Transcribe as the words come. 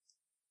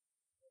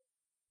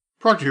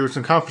Proctor here with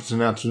some conference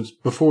announcements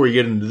before we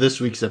get into this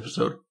week's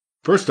episode.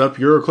 First up,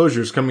 Euroclosure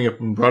is coming up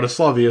in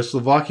Bratislava,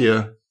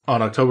 Slovakia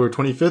on October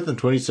 25th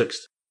and 26th.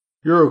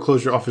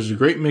 Euroclosure offers a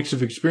great mix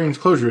of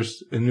experienced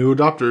closurists and new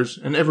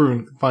adopters, and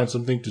everyone can find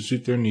something to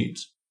suit their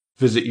needs.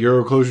 Visit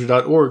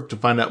euroclosure.org to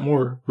find out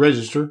more,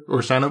 register,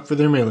 or sign up for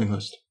their mailing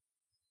list.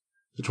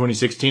 The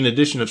 2016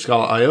 edition of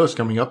Scala.io is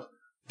coming up.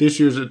 This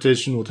year's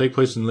edition will take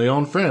place in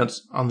Lyon,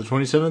 France on the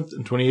 27th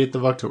and 28th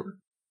of October.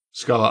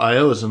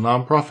 Scala.io is a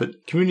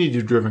non-profit,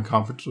 community-driven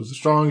conference with a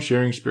strong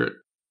sharing spirit.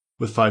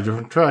 With 5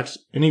 different tracks,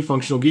 any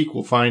functional geek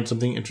will find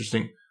something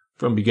interesting,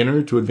 from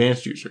beginner to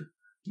advanced user.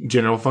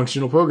 General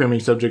functional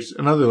programming subjects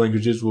and other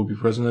languages will be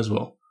present as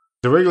well.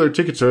 The regular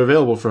tickets are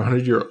available for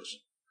 €100.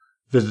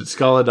 Visit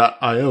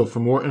Scala.io for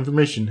more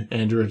information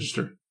and to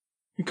register.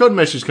 And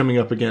CodeMesh is coming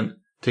up again,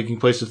 taking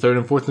place the 3rd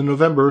and 4th of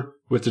November,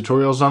 with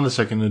tutorials on the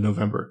 2nd of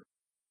November.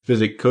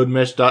 Visit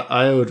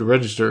codemesh.io to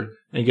register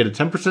and get a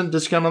 10%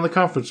 discount on the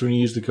conference when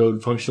you use the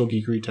code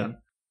FunctionalGeekery10.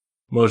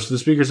 Most of the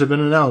speakers have been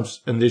announced,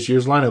 and this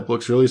year's lineup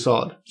looks really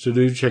solid, so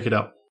do check it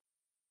out.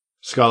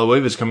 Scala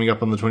Wave is coming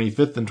up on the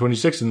 25th and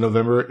 26th of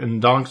November in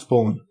Gdańsk,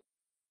 Poland.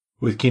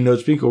 With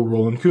keynote speaker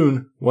Roland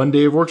Kuhn, 1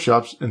 day of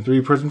workshops, and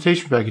 3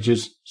 presentation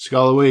packages,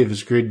 Scala Wave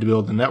is created to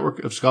build a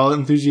network of Scala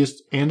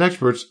enthusiasts and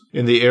experts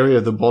in the area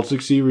of the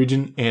Baltic Sea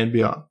region and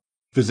beyond.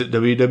 Visit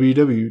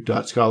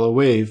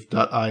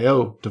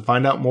www.scalawave.io to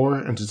find out more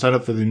and to sign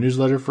up for the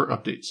newsletter for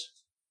updates.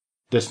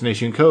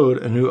 Destination Code,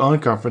 a new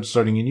unconference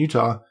starting in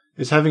Utah,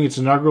 is having its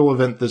inaugural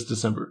event this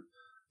December.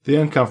 The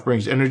unconf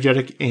brings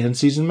energetic and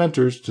seasoned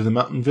mentors to the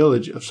mountain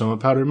village of Summit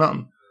Powder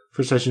Mountain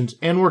for sessions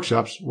and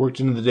workshops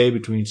worked into the day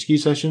between ski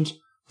sessions,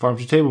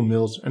 farm-to-table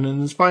meals, and an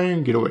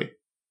inspiring getaway.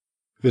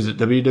 Visit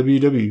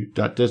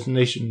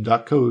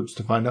www.destination.codes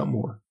to find out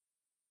more.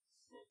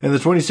 And the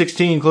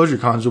 2016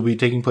 ClojureCons will be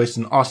taking place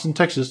in Austin,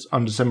 Texas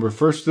on December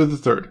 1st through the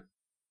 3rd.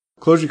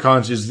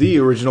 ClojureCons is the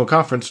original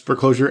conference for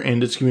Clojure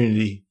and its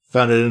community.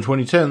 Founded in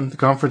 2010, the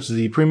conference is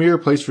the premier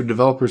place for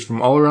developers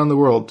from all around the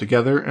world to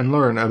gather and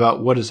learn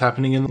about what is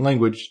happening in the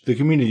language, the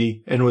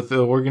community, and with the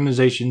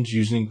organizations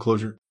using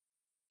Clojure.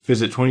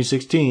 Visit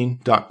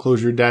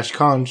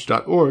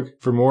 2016.clojure-cons.org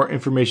for more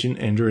information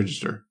and to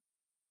register.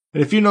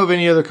 And if you know of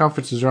any other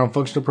conferences around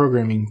functional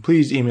programming,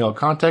 please email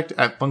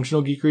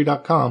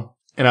contact@functionalgeekery.com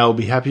and I will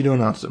be happy to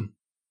announce them.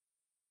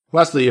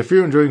 Lastly, if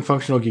you're enjoying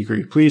Functional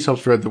Geekery, please help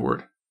spread the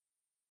word.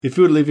 If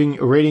you would leaving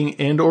a rating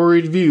and or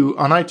review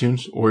on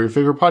iTunes or your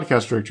favorite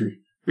podcast directory,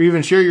 or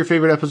even share your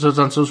favorite episodes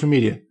on social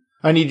media,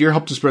 I need your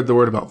help to spread the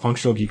word about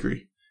Functional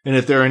Geekery. And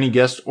if there are any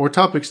guests or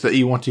topics that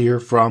you want to hear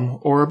from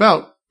or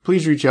about,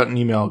 please reach out and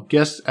email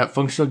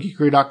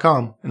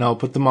guests@functionalgeekery.com and I'll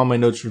put them on my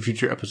notes for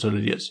future episode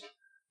ideas.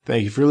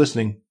 Thank you for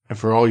listening and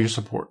for all your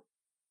support.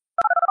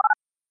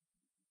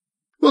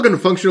 Welcome to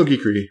Functional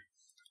Geekery.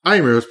 I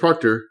am your host,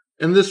 Proctor,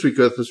 and this week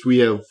with us we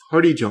have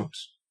Hardy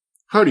Jones.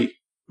 Hardy,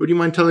 would you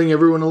mind telling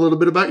everyone a little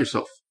bit about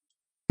yourself?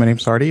 My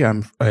name's Hardy.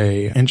 I'm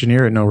an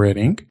engineer at NoRed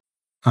Inc.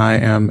 I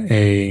am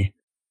a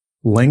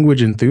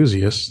language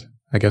enthusiast,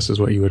 I guess is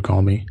what you would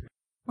call me.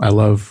 I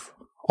love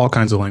all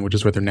kinds of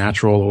languages, whether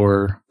natural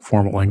or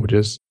formal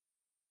languages.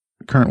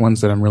 The current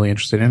ones that I'm really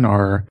interested in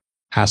are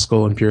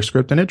Haskell and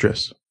PureScript and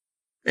Idris.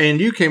 And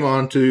you came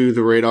onto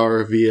the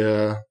radar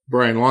via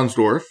Brian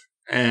Wansdorf,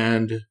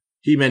 and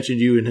he mentioned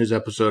you in his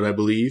episode, I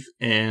believe,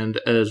 and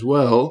as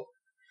well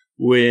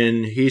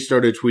when he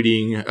started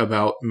tweeting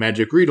about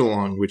Magic Read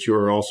Along, which you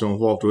are also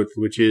involved with,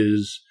 which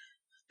is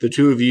the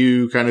two of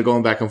you kind of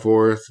going back and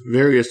forth,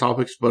 various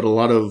topics, but a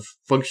lot of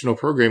functional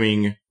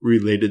programming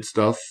related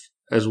stuff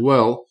as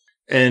well.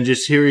 And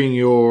just hearing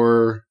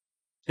your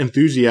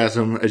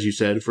enthusiasm, as you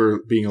said,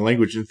 for being a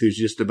language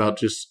enthusiast about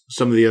just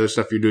some of the other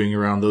stuff you're doing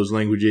around those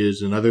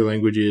languages and other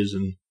languages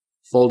and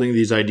folding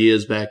these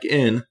ideas back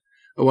in,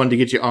 I wanted to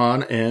get you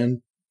on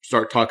and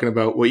start talking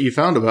about what you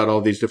found about all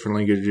these different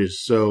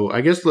languages. So I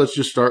guess let's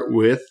just start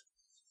with,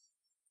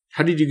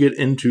 how did you get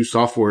into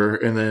software,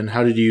 and then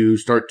how did you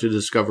start to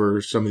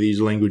discover some of these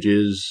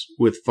languages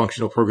with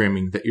functional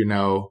programming that you're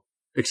now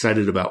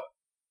excited about?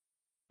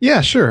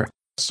 Yeah, sure.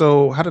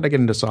 So how did I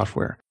get into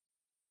software?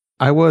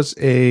 I was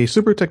a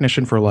super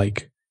technician for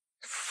like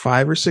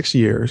 5 or 6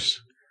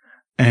 years,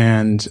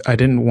 and I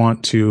didn't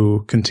want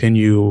to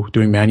continue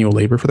doing manual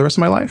labor for the rest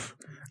of my life.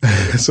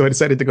 So I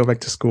decided to go back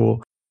to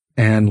school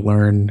and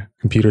learn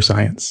computer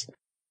science.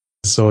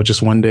 So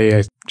just one day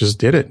I just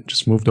did it,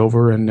 just moved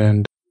over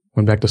and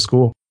went back to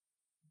school.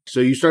 So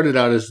you started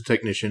out as a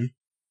technician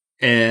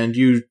and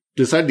you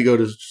decided to go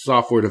to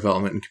software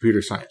development and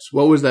computer science.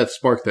 What was that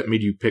spark that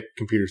made you pick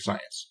computer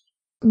science?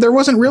 There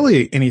wasn't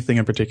really anything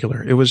in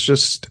particular. It was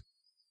just,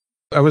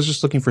 I was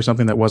just looking for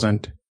something that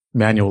wasn't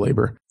manual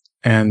labor.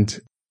 And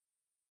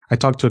I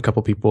talked to a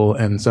couple people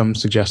and some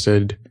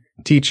suggested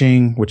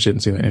teaching, which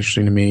didn't seem that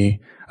interesting to me.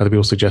 Other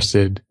people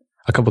suggested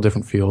a couple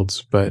different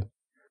fields, but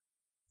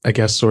I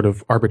guess sort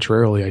of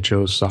arbitrarily I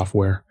chose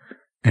software,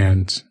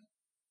 and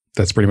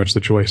that's pretty much the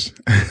choice.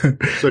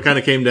 So it kind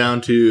of came down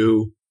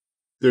to,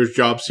 there's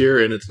jobs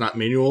here and it's not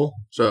manual,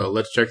 so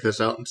let's check this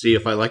out and see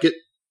if I like it.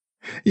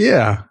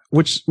 Yeah,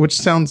 which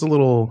sounds a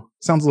little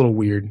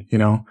weird, you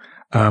know.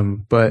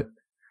 But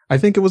I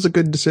think it was a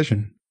good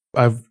decision.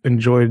 I've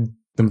enjoyed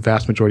the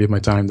vast majority of my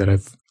time that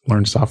I've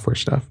learned software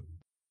stuff.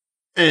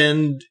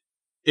 And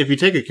if you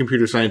take a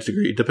computer science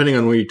degree, depending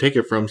on where you take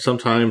it from,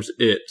 sometimes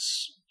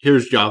it's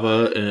here's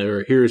Java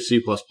or here's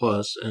C++,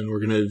 and we're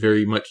going to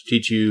very much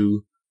teach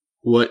you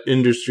what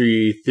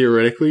industry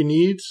theoretically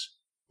needs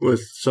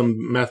with some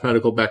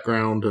mathematical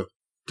background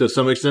to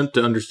some extent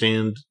to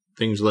understand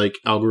things like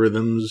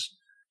algorithms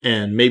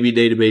and maybe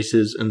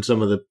databases and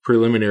some of the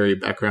preliminary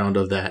background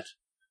of that.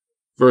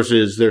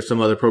 Versus there's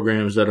some other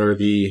programs that are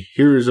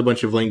here's a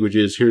bunch of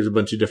languages, here's a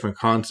bunch of different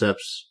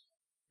concepts,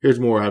 here's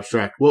more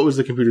abstract. What was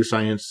the computer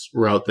science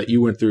route that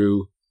you went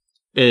through?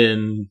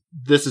 And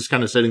this is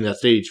kind of setting that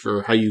stage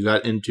for how you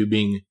got into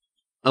being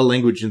a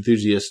language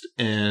enthusiast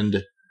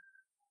and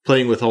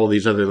playing with all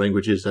these other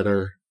languages that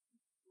are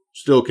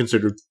still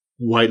considered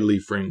widely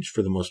fringe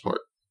for the most part.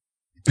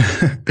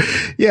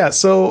 Yeah,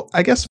 so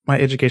I guess my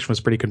education was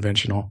pretty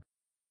conventional.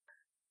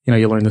 You know,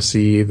 you learn the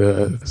C,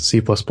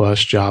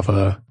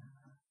 Java.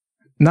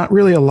 Not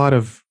really a lot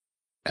of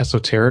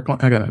esoteric.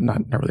 Not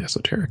really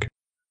esoteric.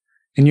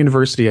 In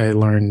university, I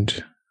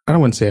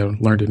wouldn't say I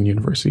learned in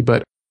university,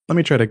 but let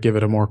me try to give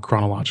it a more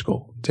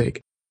chronological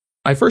take.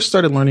 I first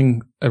started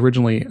learning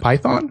originally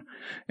Python,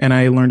 and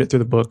I learned it through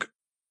the book,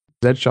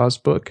 Zed Shaw's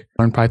book,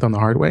 Learn Python the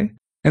Hard Way.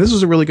 And this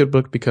was a really good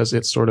book because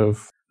it sort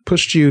of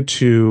pushed you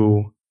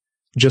to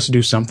just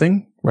do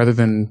something rather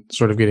than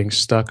sort of getting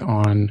stuck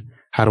on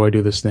how do I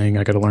do this thing?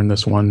 I got to learn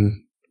this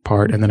one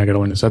part, and then I got to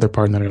learn this other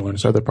part, and then I got to learn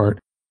this other part.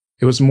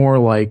 It was more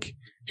like,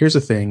 here's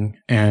a thing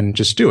and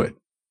just do it.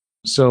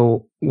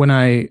 So when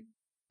I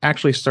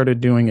actually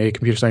started doing a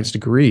computer science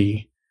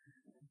degree,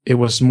 it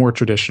was more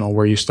traditional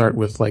where you start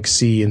with like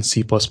C and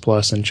C++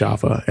 and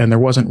Java. And there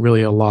wasn't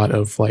really a lot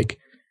of like,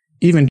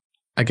 even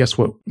I guess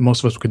what most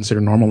of us would consider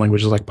normal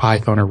languages like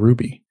Python or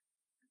Ruby.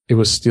 It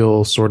was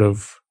still sort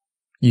of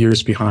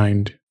years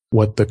behind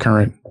what the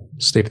current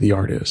state of the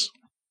art is.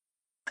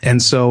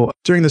 And so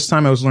during this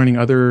time, I was learning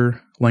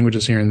other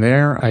languages here and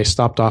there. I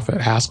stopped off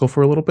at Haskell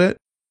for a little bit,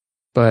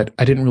 but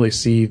I didn't really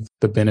see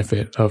the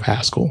benefit of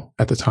Haskell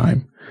at the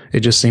time.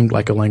 It just seemed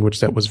like a language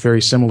that was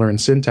very similar in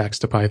syntax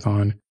to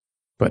Python,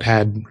 but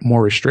had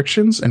more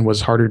restrictions and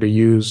was harder to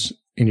use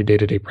in your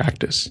day-to-day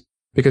practice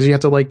because you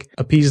had to like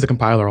appease the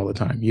compiler all the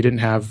time. You didn't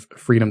have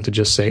freedom to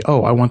just say,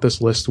 oh, I want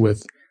this list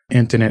with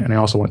int in it, and I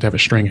also want to have a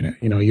string in it.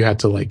 You know, you had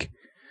to like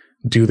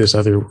do this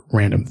other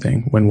random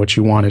thing when what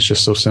you want is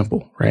just so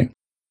simple, right?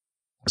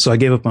 So I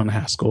gave up on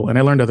Haskell, and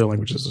I learned other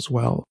languages as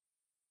well.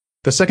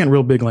 The second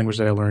real big language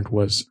that I learned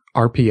was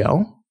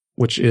RPL,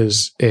 which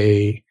is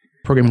a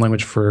programming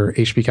language for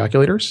HP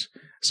calculators.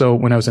 So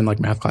when I was in like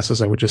math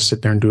classes, I would just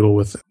sit there and doodle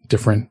with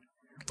different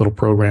little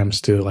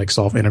programs to like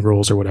solve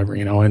integrals or whatever,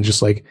 you know, and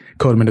just like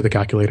code them into the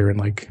calculator and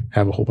like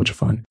have a whole bunch of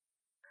fun.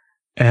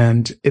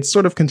 And it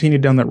sort of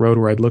continued down that road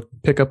where I'd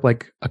pick up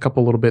like a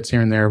couple little bits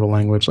here and there of a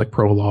language like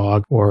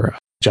Prolog or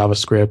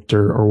JavaScript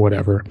or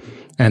whatever.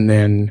 And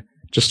then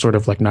just sort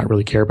of like not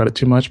really care about it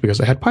too much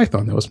because I had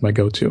Python. That was my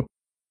go-to.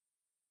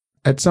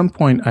 At some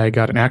point, I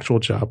got an actual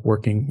job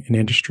working in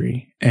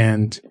industry,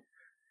 and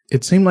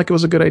it seemed like it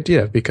was a good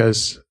idea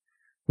because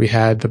we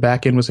had the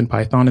back end was in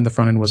Python and the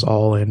front end was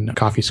all in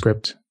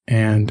CoffeeScript.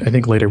 And I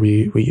think later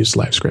we used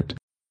LiveScript.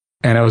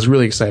 And I was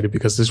really excited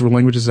because these were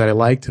languages that I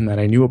liked and that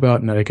I knew about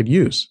and that I could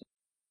use.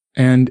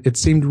 And it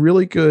seemed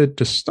really good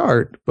to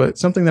start, but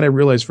something that I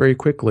realized very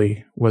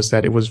quickly was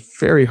that it was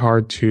very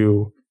hard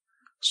to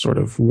sort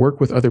of work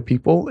with other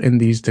people in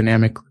these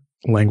dynamic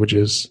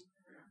languages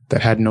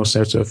that had no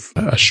sense of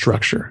a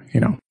structure, you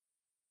know.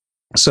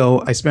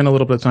 So I spent a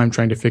little bit of time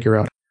trying to figure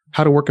out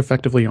how to work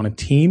effectively on a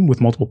team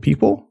with multiple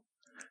people.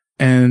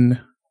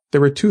 And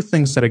there were two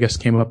things that I guess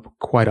came up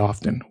quite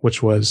often,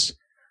 which was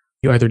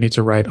you either need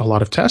to write a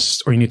lot of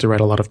tests or you need to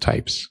write a lot of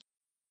types.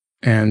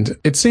 And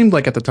it seemed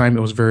like at the time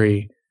it was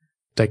very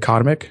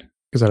dichotomic.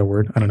 Is that a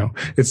word? I don't know.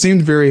 It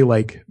seemed very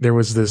like there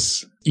was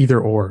this either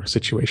or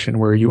situation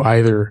where you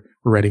either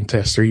were writing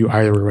tests or you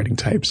either were writing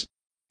types.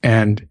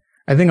 And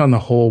I think on the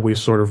whole, we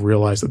sort of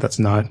realized that that's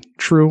not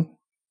true.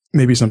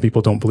 Maybe some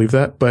people don't believe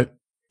that, but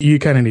you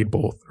kind of need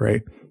both,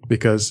 right?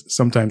 Because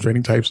sometimes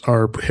writing types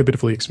are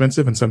prohibitively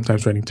expensive and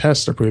sometimes writing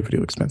tests are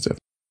prohibitively expensive.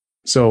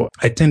 So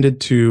I tended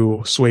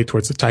to sway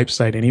towards the type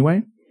side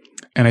anyway.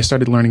 And I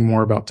started learning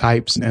more about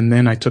types. And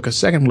then I took a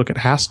second look at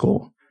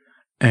Haskell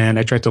and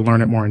I tried to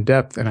learn it more in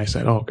depth. And I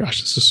said, oh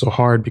gosh, this is so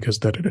hard because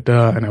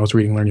da-da-da-da. And I was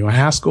reading Learn You a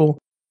Haskell,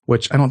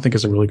 which I don't think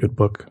is a really good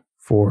book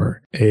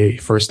for a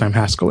first-time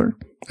Haskeller.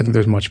 I think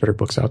there's much better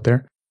books out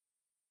there.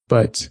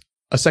 But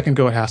a second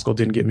go at Haskell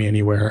didn't get me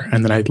anywhere.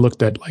 And then I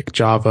looked at like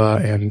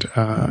Java and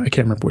I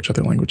can't remember which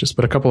other languages,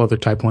 but a couple other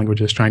type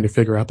languages trying to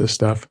figure out this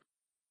stuff.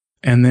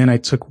 And then I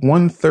took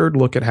 1/3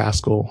 look at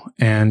Haskell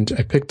and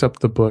I picked up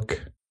the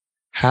book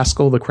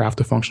Haskell, The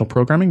Craft of Functional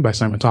Programming by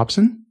Simon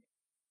Thompson.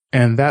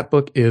 And that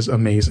book is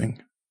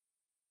amazing.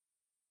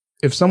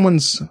 If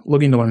someone's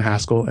looking to learn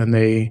Haskell and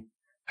they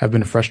have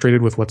been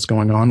frustrated with what's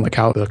going on, like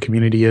how the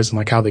community is and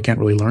like how they can't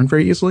really learn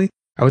very easily,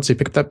 I would say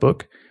pick up that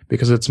book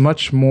because it's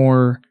much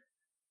more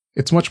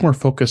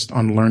focused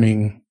on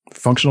learning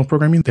functional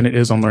programming than it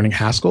is on learning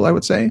Haskell, I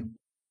would say.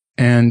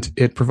 And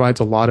it provides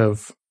a lot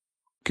of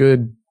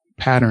good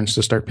patterns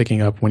to start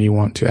picking up when you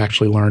want to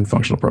actually learn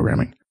functional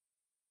programming.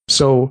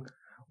 So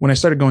when I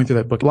started going through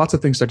that book, lots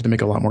of things started to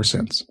make a lot more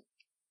sense.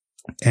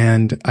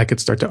 And I could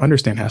start to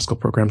understand Haskell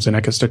programs, and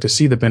I could start to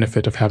see the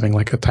benefit of having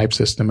like a type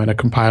system and a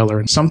compiler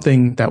and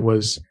something that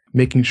was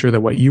making sure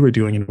that what you were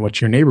doing and what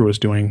your neighbor was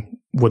doing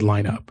would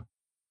line up.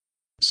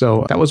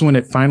 So that was when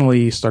it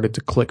finally started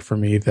to click for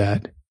me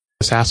that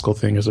this Haskell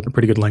thing is a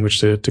pretty good language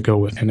to go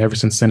with. And ever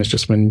since then, it's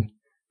just been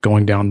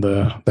going down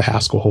the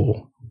Haskell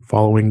hole,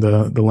 following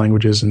the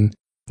languages and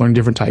learning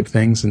different type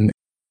things and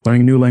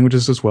learning new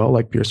languages as well,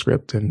 like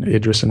PureScript and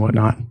Idris and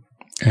whatnot.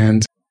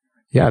 And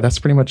yeah, that's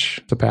pretty much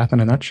the path in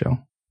a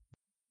nutshell.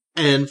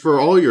 And for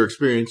all your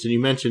experience, and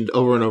you mentioned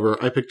over and over,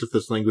 I picked up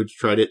this language,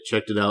 tried it,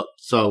 checked it out,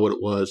 saw what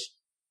it was.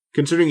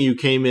 Considering you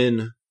came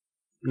in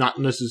not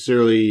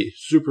necessarily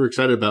super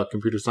excited about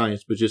computer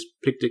science, but just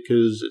picked it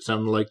because it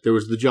sounded like there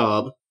was the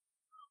job,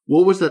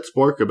 what was that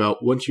spark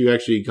about once you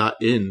actually got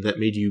in that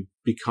made you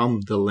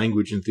become the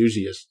language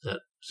enthusiast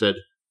that said,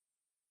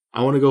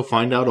 I want to go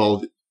find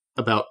out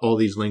about all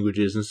these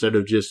languages instead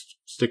of just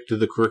stick to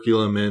the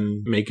curriculum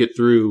and make it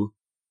through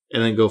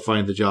and then go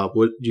find the job?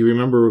 What do you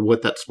remember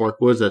what that spark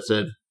was that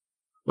said,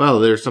 well,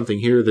 there's something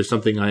here, there's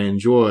something I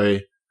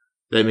enjoy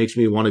that makes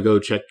me want to go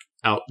check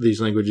out these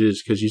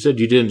languages? Because you said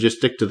you didn't just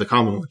stick to the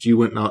common ones. You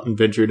went out and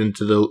ventured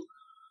into the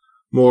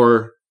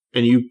more,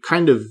 and you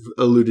kind of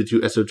alluded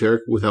to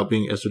esoteric without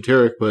being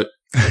esoteric, but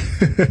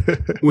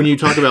when you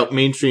talk about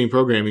mainstream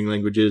programming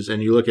languages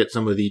and you look at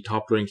some of the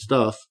top-ranked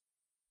stuff,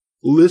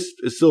 Lisp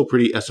is still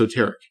pretty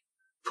esoteric.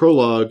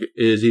 Prolog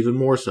is even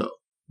more so.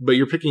 But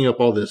you're picking up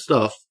all this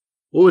stuff.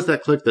 What was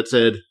that click that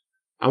said,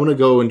 I want to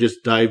go and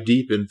just dive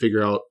deep and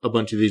figure out a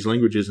bunch of these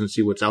languages and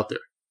see what's out there?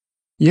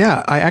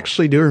 Yeah, I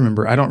actually do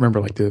remember. I don't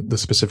remember like the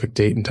specific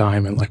date and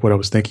time and like what I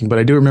was thinking, but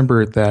I do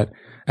remember that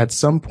at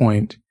some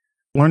point,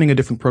 learning a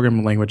different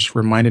programming language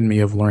reminded me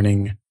of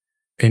learning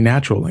a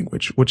natural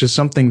language, which is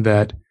something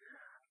that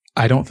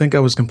I don't think I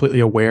was completely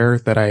aware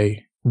that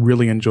I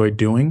really enjoyed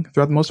doing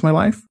throughout most of my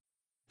life,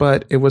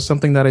 but it was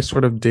something that I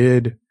sort of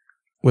did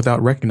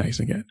without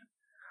recognizing it.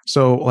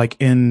 So like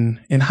in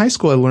high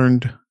school,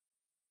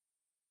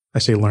 I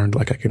say learned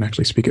like I can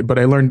actually speak it, but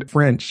I learned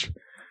French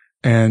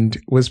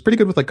and was pretty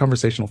good with like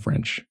conversational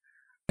French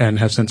and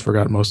have since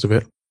forgotten most of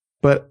it.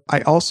 But I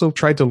also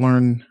tried to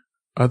learn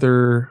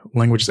other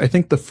languages. I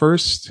think the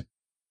first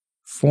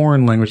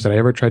foreign language that I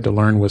ever tried to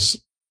learn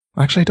was,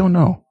 actually, I don't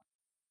know.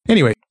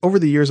 Anyway, over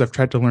the years, I've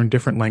tried to learn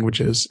different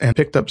languages and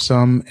picked up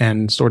some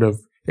and sort of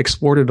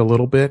explored it a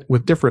little bit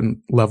with different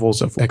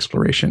levels of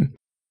exploration.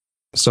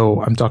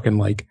 So I'm talking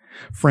like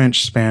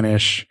French,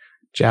 Spanish,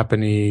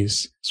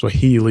 Japanese,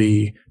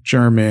 Swahili,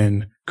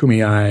 German,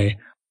 Kumeyaay,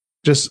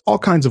 just all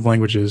kinds of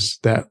languages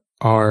that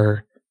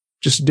are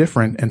just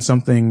different and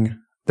something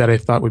that I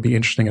thought would be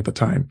interesting at the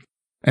time.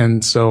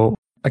 And so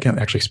I can't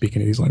actually speak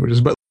any of these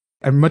languages, but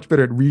I'm much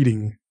better at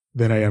reading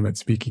than I am at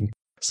speaking.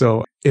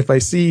 So if I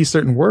see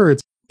certain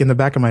words in the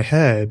back of my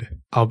head,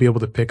 I'll be able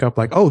to pick up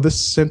like, oh, this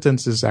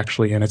sentence is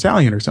actually in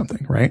Italian or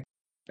something, right?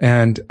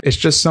 And it's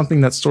just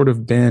something that's sort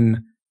of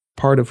been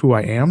part of who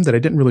I am that I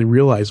didn't really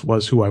realize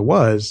was who I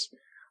was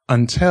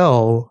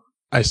until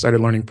I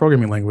started learning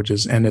programming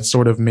languages. And it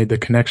sort of made the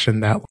connection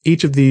that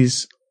each of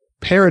these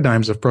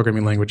paradigms of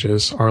programming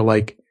languages are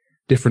like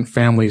different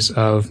families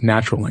of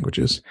natural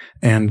languages.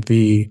 And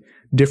the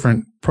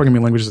different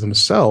programming languages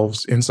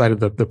themselves inside of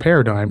the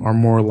paradigm are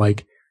more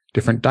like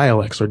different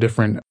dialects or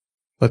different,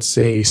 let's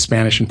say,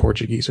 Spanish and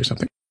Portuguese or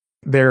something.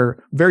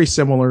 They're very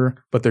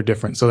similar, but they're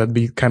different. So that'd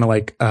be kind of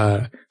like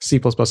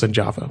C++ and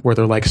Java, where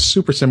they're like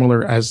super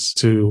similar as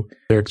to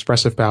their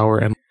expressive power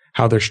and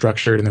how they're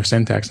structured and their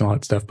syntax and all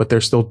that stuff. But they're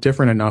still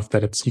different enough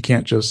that you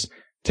can't just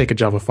take a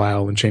Java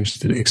file and change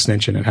the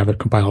extension and have it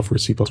compile for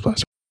C++.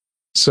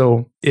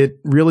 So it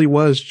really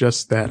was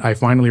just that I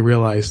finally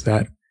realized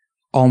that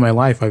all my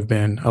life I've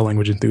been a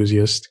language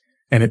enthusiast,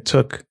 and it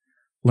took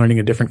learning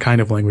a different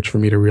kind of language for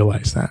me to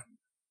realize that.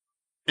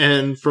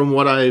 And from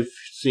what I've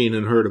seen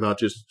and heard about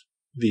just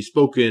the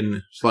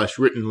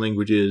spoken/written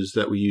languages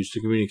that we use to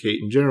communicate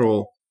in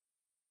general,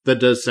 that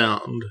does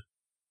sound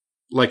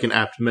like an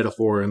apt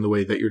metaphor in the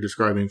way that you're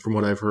describing from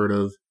what I've heard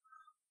of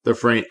the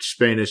French,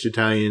 Spanish,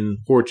 Italian,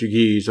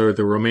 Portuguese are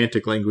the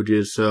romantic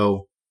languages.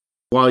 So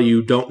while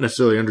you don't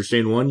necessarily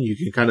understand one, you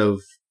can kind of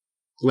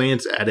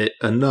glance at it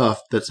enough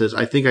that says,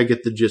 I think I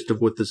get the gist of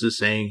what this is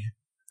saying.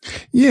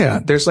 Yeah,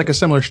 there's like a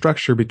similar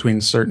structure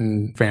between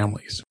certain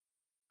families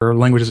or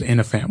languages in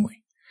a family.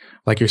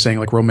 Like you're saying,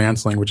 like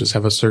Romance languages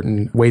have a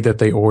certain way that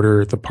they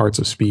order the parts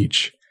of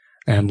speech.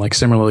 And like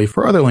similarly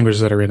for other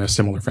languages that are in a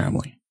similar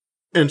family.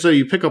 And so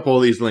you pick up all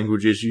these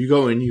languages, you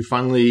go and you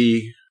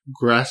finally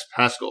grasp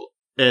Haskell.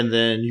 And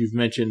then you've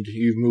mentioned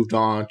you've moved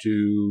on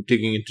to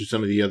digging into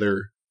some of the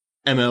other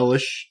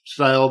ML-ish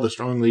style, the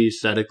strongly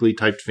statically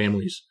typed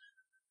families.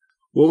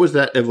 What was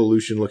that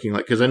evolution looking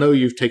like? Because I know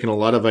you've taken a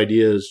lot of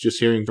ideas, just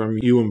hearing from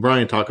you and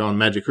Brian talk on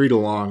Magic Read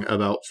Along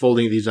about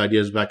folding these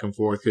ideas back and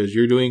forth, because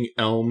you're doing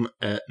Elm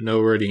at No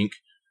Red Ink.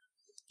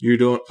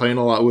 You're playing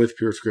a lot with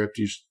PureScript.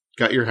 You've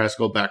got your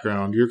Haskell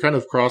background. You're kind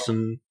of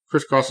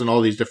crisscrossing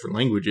all these different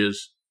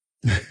languages.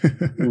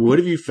 What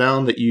have you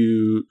found that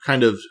you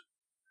kind of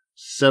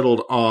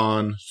settled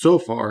on so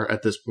far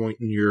at this point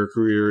in your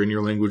career and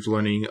your language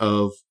learning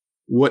of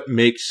what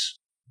makes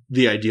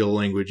the ideal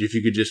language, if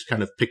you could just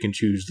kind of pick and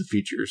choose the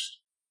features?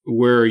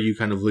 Where are you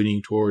kind of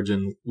leaning towards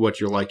and what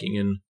you're liking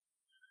in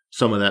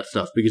some of that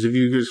stuff? Because if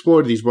you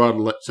explore these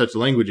broad sets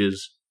of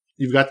languages,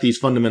 you've got these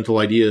fundamental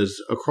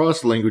ideas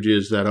across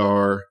languages that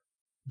are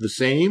the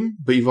same,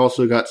 but you've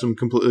also got some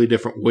completely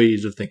different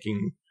ways of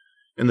thinking.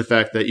 And the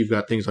fact that you've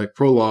got things like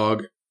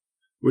Prolog,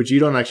 which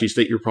you don't actually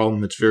state your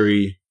problem.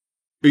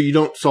 You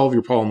don't solve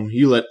your problem.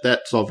 You let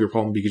that solve your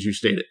problem because you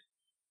state it.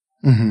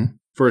 Mm-hmm.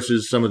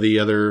 Versus some of the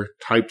other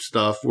type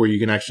stuff where you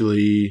can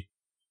actually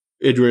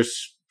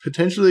Idris,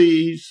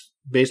 potentially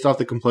based off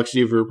the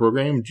complexity of your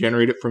program,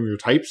 generate it from your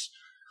types.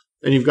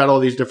 And you've got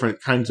all these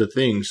different kinds of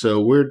things. So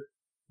where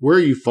are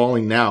you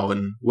falling now,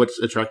 and what's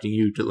attracting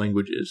you to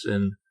languages,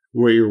 and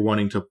where you're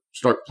wanting to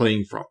start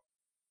playing from?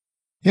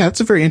 Yeah,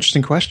 that's a very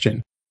interesting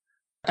question.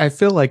 I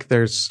feel like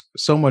there's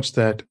so much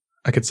that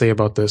I could say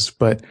about this,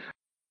 but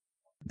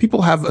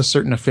people have a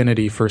certain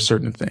affinity for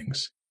certain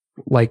things.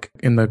 Like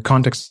in the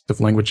context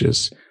of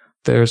languages,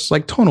 there's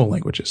like tonal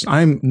languages.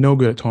 I'm no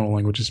good at tonal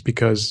languages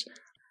because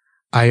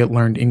I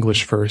learned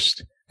English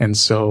first. And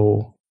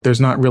so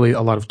there's not really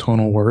a lot of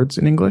tonal words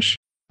in English.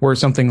 Where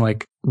something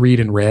like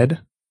read and read,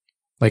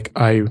 like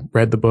I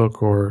read the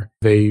book or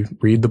they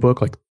read the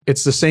book, like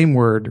it's the same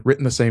word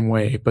written the same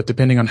way, but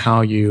depending on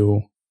how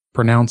you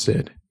pronounce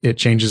it, it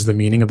changes the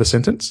meaning of the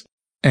sentence.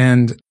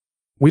 And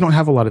we don't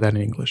have a lot of that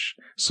in English.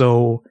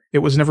 So it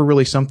was never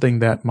really something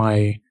that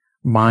my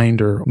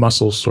mind or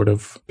muscles sort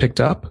of picked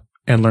up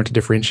and learned to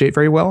differentiate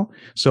very well.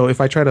 So if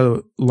I try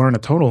to learn a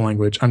tonal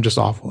language, I'm just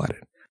awful at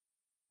it.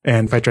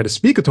 And if I try to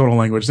speak a tonal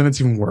language, then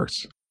it's even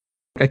worse.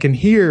 I can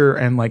hear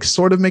and like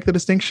sort of make the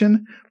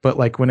distinction, but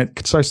like when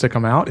it starts to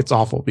come out, it's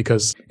awful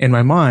because in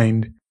my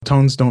mind,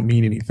 tones don't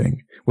mean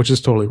anything, which is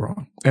totally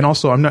wrong. And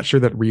also, I'm not sure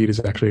that read is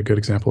actually a good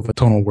example of a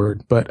tonal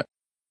word, but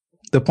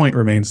the point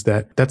remains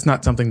that that's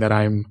not something that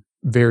I'm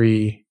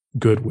very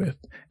good with.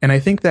 And I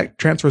think that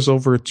transfers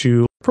over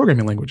to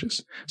programming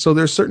languages. So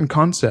there's certain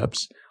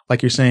concepts,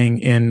 like you're saying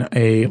in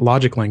a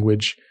logic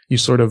language, you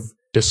sort of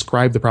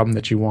describe the problem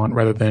that you want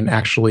rather than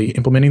actually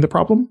implementing the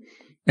problem,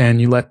 and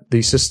you let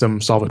the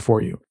system solve it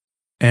for you.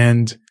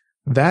 And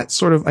that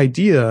sort of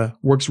idea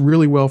works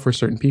really well for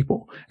certain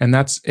people. And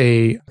that's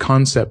a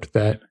concept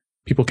that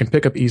people can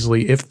pick up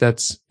easily if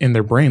that's in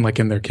their brain, like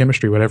in their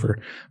chemistry, whatever.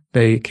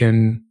 They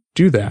can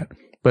do that.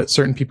 But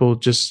certain people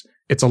just,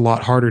 it's a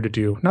lot harder to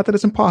do. Not that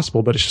it's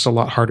impossible, but it's just a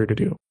lot harder to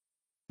do.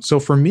 So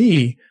for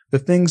me, the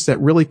things that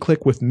really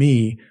click with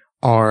me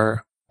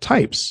are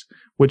types,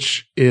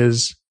 which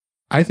is,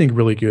 I think,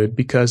 really good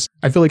because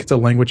I feel like it's a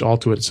language all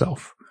to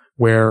itself,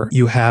 where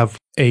you have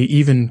a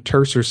even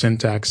terser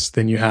syntax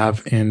than you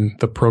have in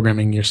the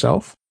programming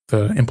yourself,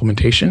 the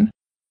implementation,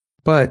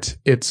 but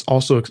it's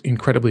also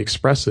incredibly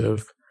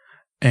expressive.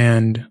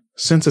 And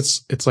since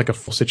it's like a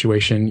full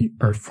situation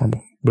or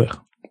formal,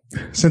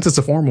 since it's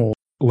a formal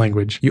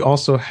language, you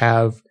also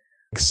have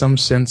some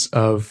sense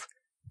of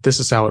this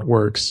is how it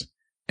works.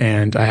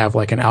 And I have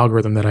like an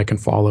algorithm that I can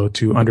follow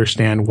to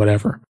understand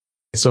whatever.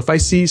 So if I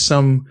see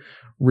some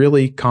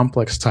really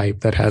complex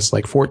type that has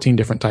like 14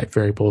 different type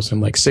variables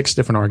and like 6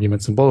 different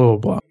arguments and blah, blah,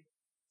 blah,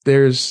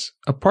 there's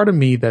a part of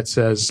me that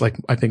says, like,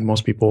 I think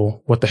most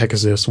people, what the heck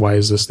is this? Why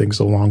is this thing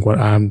so long?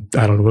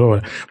 I don't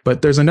know.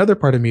 But there's another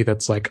part of me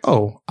that's like,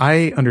 oh,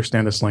 I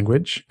understand this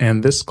language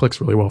and this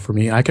clicks really well for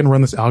me. I can run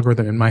this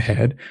algorithm in my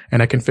head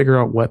and I can figure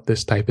out what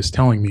this type is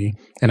telling me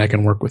and I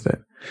can work with it.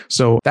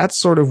 So that's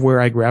sort of where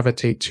I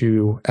gravitate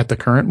to at the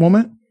current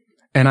moment.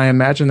 And I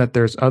imagine that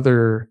there's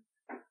other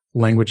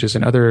languages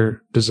and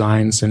other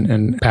designs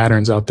and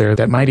patterns out there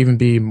that might even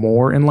be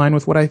more in line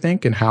with what I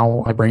think and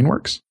how my brain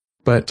works.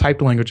 But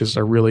typed languages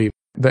are really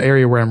the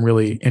area where I'm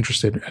really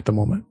interested at the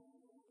moment.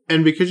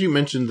 And because you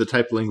mentioned the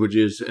typed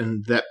languages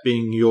and that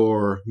being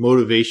your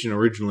motivation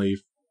originally,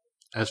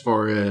 as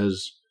far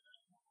as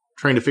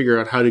trying to figure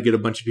out how to get a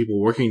bunch of people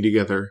working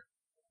together,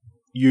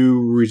 you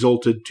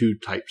resulted to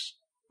types.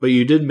 But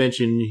you did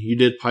mention you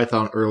did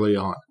Python early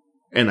on.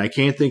 And I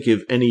can't think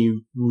of any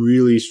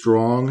really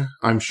strong,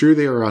 I'm sure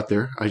they are out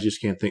there, I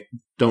just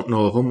don't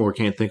know of them or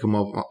can't think of them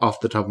off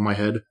the top of my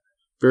head,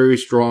 very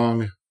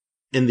strong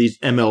in these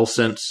ML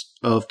sense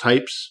of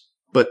types,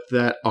 but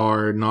that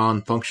are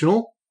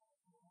non-functional.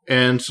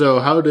 And so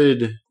how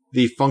did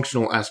the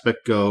functional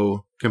aspect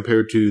go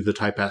compared to the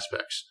type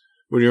aspects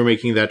when you were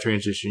making that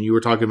transition? You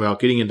were talking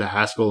about getting into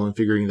Haskell and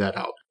figuring that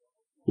out.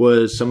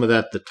 Was some of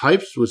that the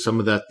types? Was some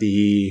of that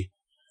the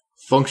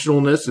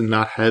functionalness and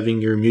not having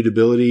your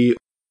immutability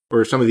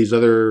or some of these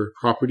other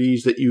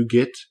properties that you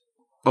get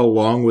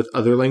along with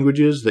other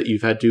languages that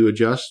you've had to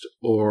adjust?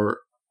 Or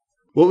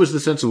what was the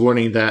sense of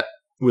learning that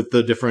with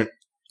the different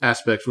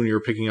aspects when you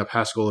were picking up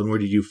Haskell, and where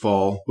did you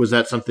fall? Was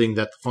that something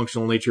that the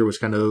functional nature was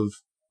kind of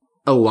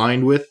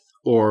aligned with,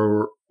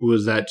 or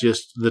was that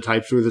just the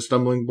types were the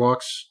stumbling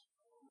blocks?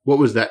 What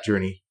was that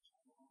journey?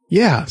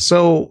 Yeah.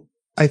 So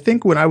I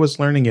think when I was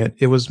learning it,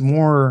 it was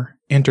more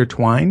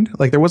intertwined.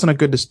 Like there wasn't a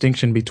good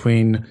distinction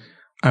between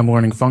I'm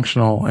learning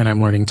functional and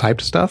I'm learning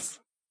typed stuff.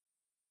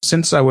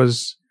 Since I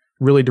was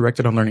really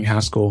directed on learning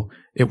Haskell,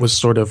 it was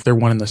sort of they're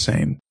one and the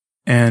same.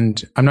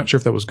 And I'm not sure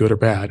if that was good or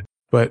bad,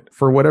 but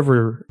for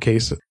whatever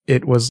case,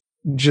 it was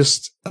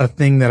just a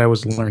thing that I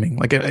was learning.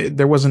 Like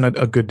there wasn't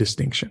a good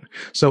distinction.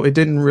 So it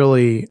didn't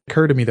really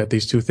occur to me that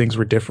these two things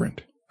were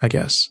different, I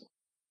guess.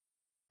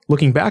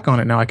 Looking back on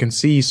it now, I can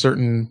see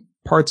certain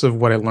parts of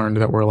what I learned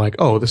that were like,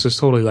 oh, this is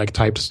totally like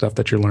typed stuff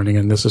that you're learning,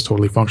 and this is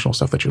totally functional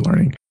stuff that you're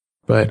learning.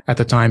 But at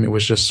the time, it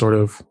was just sort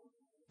of,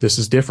 this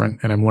is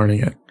different, and I'm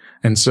learning it.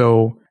 And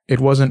so it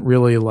wasn't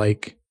really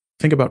like,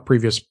 think about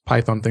previous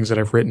Python things that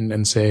I've written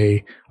and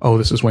say, oh,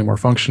 this is way more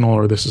functional,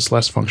 or this is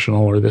less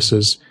functional, or this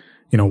is,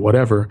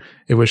 whatever.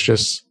 It was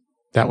just,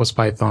 that was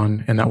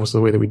Python, and that was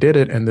the way that we did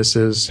it, and this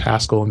is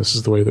Haskell, and this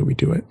is the way that we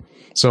do it.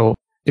 So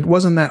it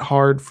wasn't that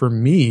hard for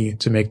me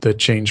to make the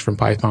change from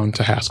Python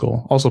to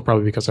Haskell, also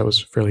probably because I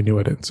was fairly new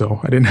at it, so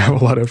I didn't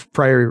have a lot of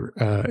prior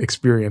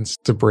experience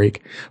to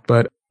break.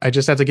 But I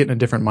just had to get in a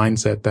different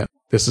mindset that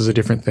this is a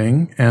different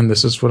thing, and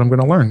this is what I'm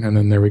going to learn, and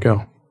then there we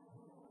go.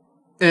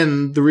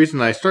 And the reason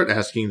I start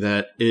asking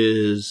that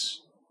is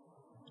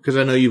because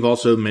I know you've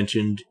also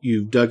mentioned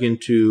you've dug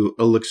into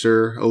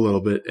Elixir a little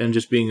bit, and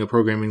just being a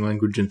programming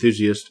language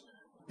enthusiast,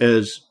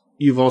 as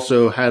you've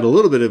also had a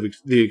little bit of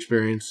the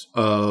experience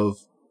of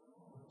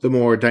the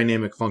more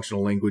dynamic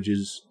functional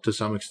languages to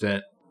some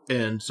extent.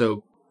 And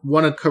so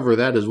want to cover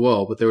that as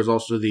well. But there was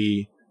also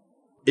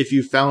if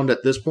you found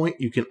at this point,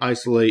 you can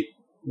isolate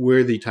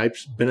where the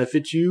types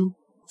benefit you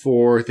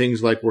for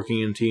things like working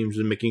in teams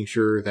and making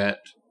sure that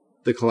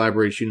the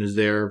collaboration is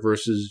there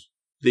versus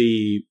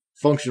the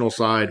functional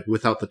side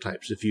without the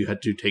types. If you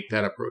had to take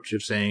that approach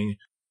of saying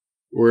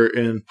we're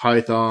in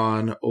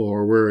Python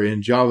or we're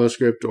in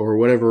JavaScript or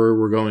whatever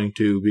we're going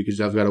to,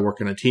 because I've got to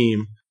work in a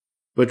team,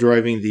 but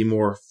driving the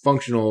more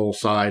functional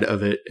side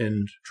of it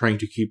and trying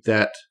to keep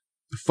that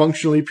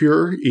functionally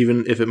pure,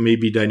 even if it may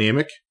be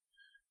dynamic,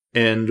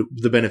 and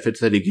the benefits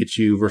that it gets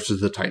you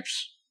versus the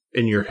types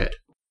in your head.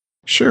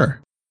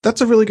 Sure.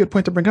 That's a really good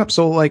point to bring up.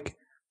 So like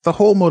the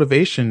whole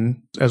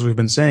motivation, as we've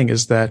been saying,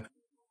 is that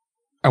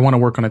I want to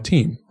work on a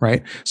team,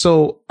 right?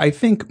 So I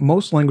think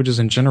most languages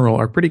in general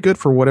are pretty good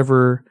for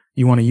whatever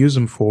you want to use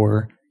them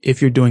for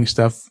if you're doing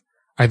stuff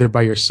either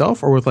by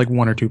yourself or with like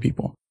one or two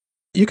people.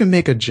 You can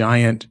make a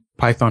giant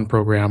Python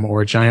program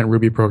or a giant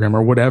Ruby program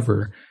or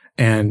whatever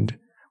and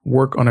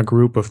work on a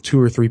group of 2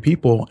 or 3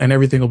 people and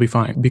everything will be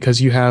fine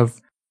because you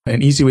have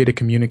an easy way to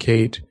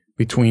communicate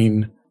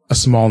between a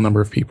small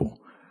number of people.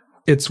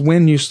 It's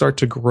when you start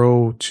to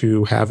grow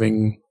to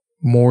having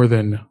more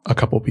than a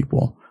couple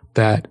people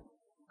that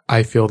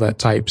I feel that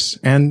types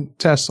and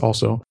tests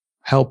also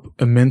help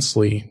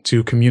immensely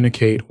to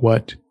communicate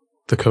what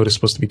the code is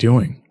supposed to be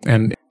doing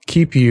and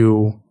keep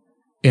you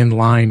in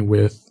line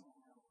with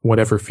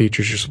whatever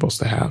features you're supposed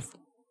to have.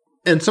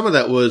 And some of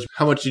that was,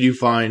 how much did you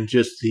find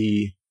just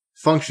the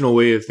functional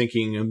way of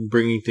thinking and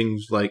bringing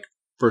things like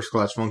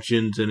first-class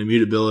functions and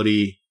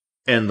immutability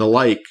and the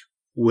like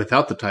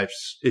without the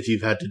types, if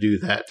you've had to do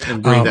that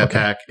and bring that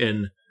back?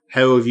 And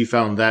how have you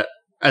found that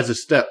as a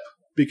step?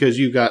 Because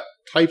you've got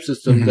type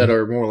systems that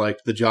are more like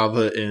the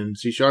Java and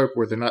C#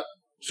 where they're not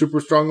super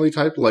strongly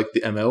typed like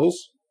the MLs,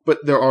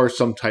 but there are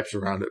some types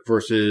around it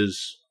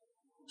versus,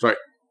 sorry,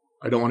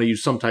 I don't want to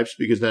use some types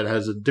because that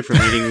has a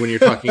different meaning when you're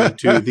talking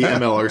to the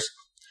MLers.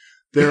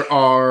 There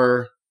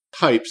are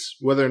types,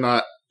 whether or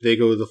not they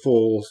go the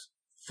full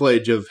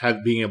fledge of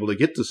being able to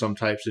get to some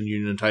types and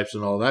union types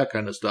and all that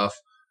kind of stuff.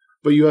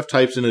 But you have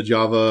types in a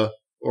Java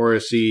or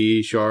a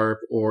C#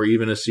 or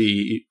even a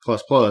C++.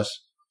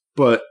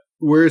 But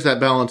where's that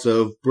balance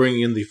of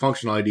bringing in the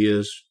functional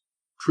ideas,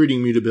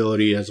 treating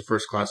mutability as a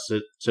first-class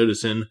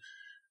citizen,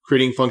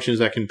 creating functions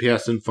that can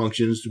pass in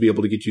functions to be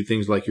able to get you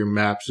things like your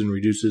maps and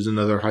reduces and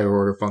other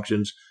higher-order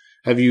functions?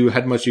 Have you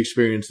had much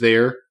experience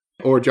there?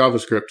 Or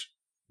JavaScript?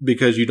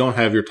 Because you don't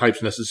have your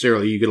types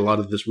necessarily. You get a lot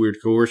of this weird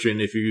coercion.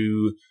 If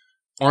you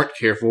aren't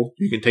careful,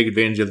 you can take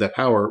advantage of that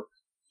power.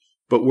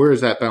 But where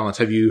is that balance?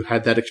 Have you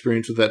had that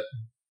experience with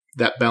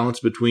that balance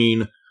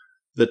between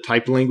the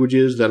typed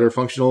languages that are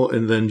functional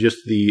and then just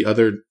the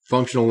other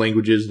functional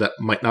languages that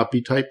might not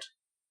be typed?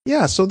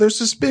 Yeah, so there's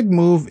this big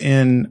move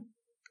in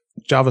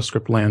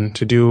JavaScript land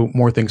to do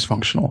more things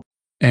functional.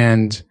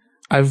 And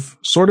I've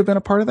sort of been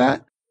a part of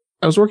that.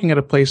 I was working at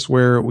a place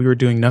where we were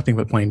doing nothing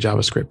but plain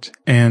JavaScript.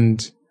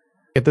 And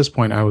at this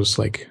point, I was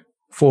like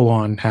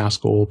full-on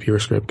Haskell, pure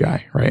script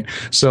guy, right?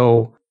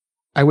 So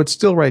I would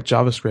still write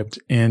JavaScript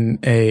in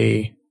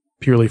a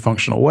purely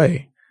functional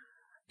way.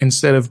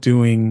 Instead of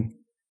doing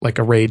like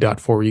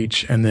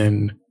array.forEach and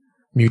then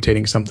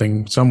mutating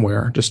something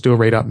somewhere, just do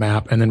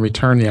array.map and then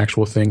return the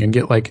actual thing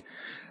and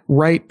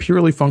write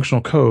purely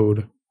functional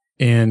code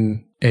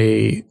in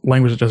a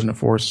language that doesn't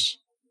enforce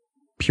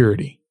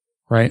purity,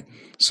 right?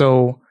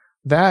 So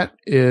that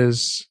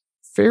is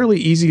fairly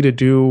easy to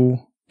do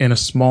in a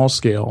small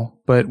scale,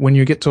 but when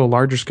you get to a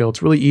larger scale,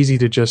 it's really easy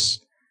to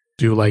just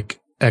do like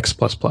X++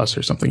 or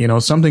something,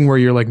 something where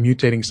you're like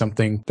mutating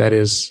something that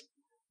is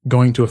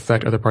going to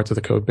affect other parts of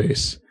the code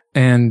base.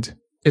 And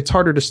it's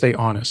harder to stay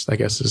honest, I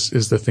guess,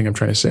 is the thing I'm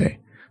trying to say.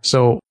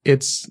 So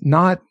it's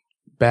not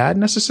bad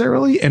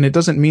necessarily, and it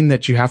doesn't mean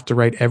that you have to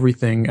write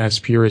everything as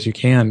pure as you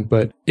can.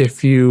 But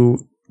if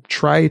you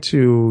try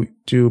to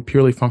do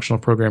purely functional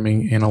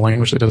programming in a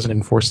language that doesn't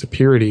enforce the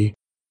purity,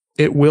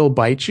 it will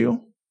bite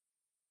you.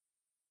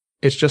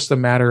 It's just a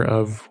matter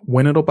of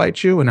when it'll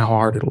bite you and how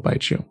hard it'll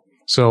bite you.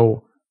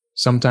 So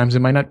sometimes it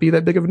might not be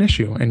that big of an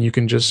issue, and you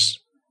can just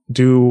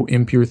do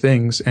impure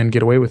things and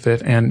get away with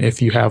it. And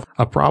if you have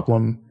a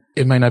problem,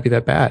 it might not be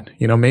that bad.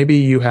 Maybe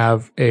you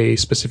have a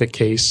specific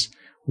case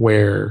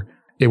where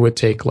it would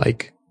take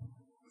like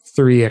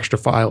 3 extra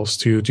files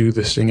to do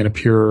this thing in a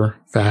pure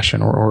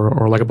fashion,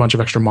 or like a bunch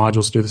of extra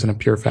modules to do this in a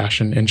pure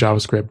fashion in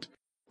JavaScript.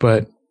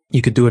 But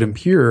you could do it in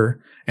pure,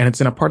 and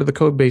it's in a part of the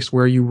code base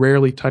where you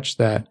rarely touch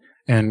that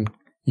and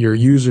your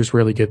users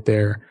rarely get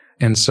there.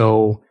 And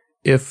so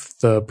if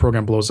the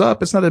program blows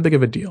up, it's not that big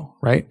of a deal,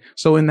 right?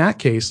 So in that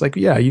case,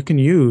 you can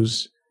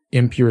use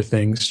impure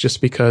things just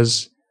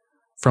because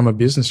from a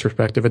business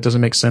perspective, it doesn't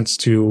make sense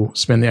to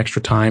spend the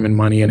extra time and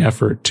money and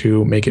effort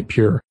to make it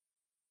pure.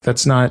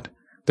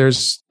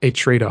 There's a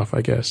trade-off,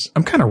 I guess.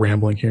 I'm kind of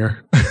rambling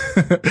here.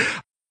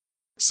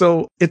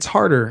 So it's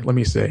harder, let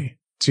me say,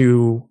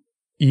 to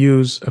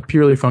use a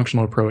purely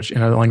functional approach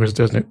in a language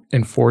that doesn't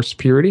enforce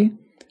purity,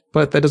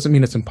 but that doesn't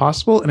mean it's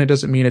impossible, and it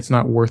doesn't mean it's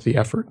not worth the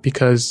effort,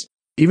 because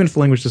even if the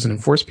language doesn't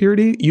enforce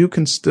purity, you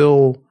can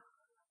still,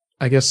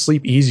 I guess,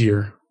 sleep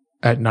easier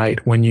at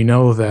night when you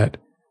know that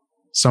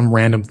some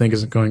random thing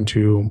isn't going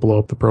to blow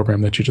up the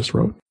program that you just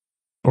wrote,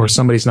 or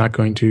somebody's not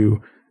going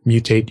to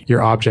mutate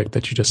your object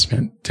that you just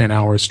spent 10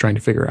 hours trying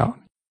to figure out.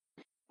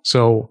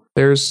 So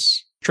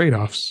there's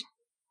trade-offs.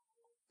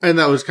 And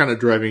that was kind of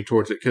driving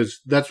towards it, because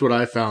that's what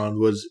I found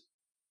was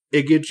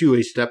it gets you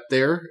a step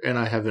there, and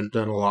I haven't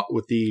done a lot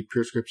with the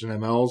pure scripts and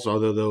MLs,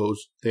 although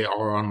they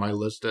are on my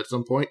list at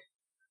some point.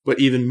 But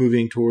even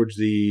moving towards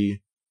the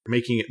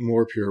making it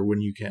more pure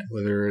when you can,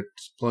 whether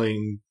it's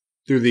playing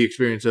through the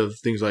experience of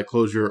things like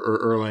Clojure or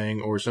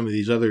Erlang or some of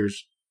these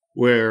others,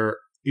 where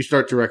you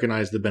start to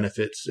recognize the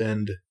benefits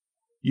and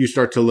you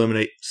start to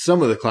eliminate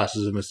some of the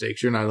classes of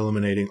mistakes. You're not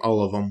eliminating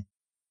all of them,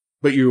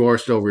 but you are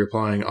still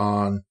relying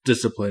on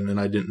discipline. And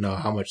I didn't know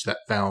how much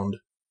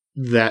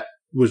that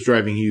was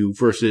driving you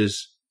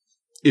versus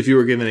if you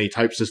were given a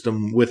type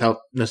system without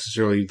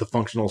necessarily the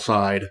functional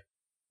side.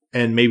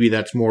 And maybe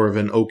that's more of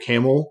an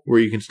OCaml, where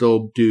you can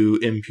still do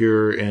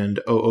impure and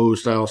OO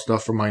style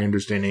stuff from my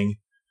understanding,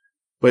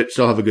 but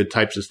still have a good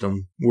type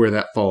system where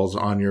that falls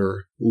on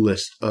your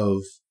list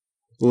of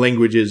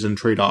languages and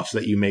trade-offs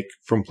that you make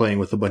from playing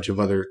with a bunch of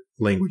other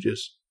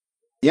languages.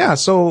 Yeah,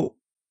 so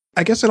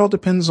I guess it all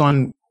depends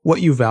on what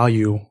you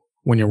value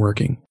when you're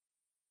working.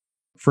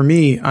 For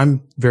me,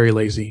 I'm very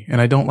lazy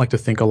and I don't like to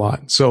think a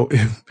lot. So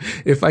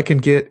if I can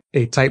get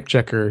a type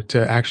checker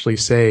to actually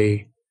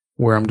say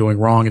where I'm doing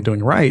wrong and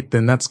doing right,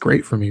 then that's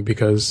great for me,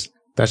 because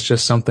that's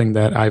just something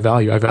that I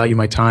value. I value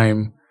my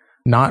time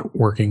not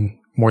working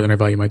more than I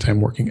value my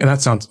time working. And that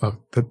sounds,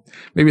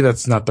 maybe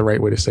that's not the right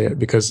way to say it,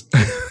 because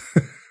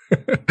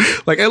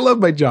I love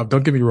my job.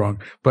 Don't get me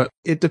wrong, but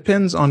it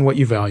depends on what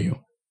you value.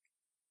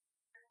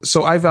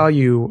 So I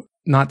value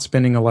not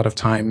spending a lot of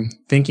time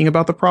thinking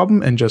about the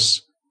problem and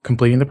just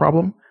completing the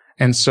problem.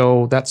 And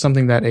so that's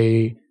something that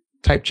a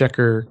type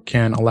checker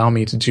can allow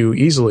me to do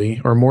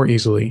easily, or more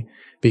easily,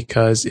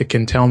 because it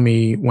can tell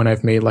me when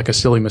I've made like a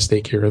silly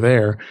mistake here or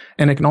there.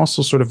 And it can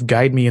also sort of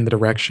guide me in the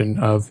direction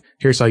of,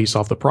 here's how you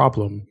solve the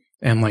problem.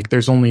 And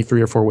there's only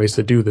 3 or 4 ways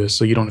to do this,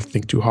 so you don't have to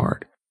think too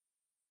hard.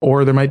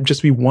 Or there might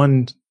just be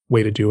one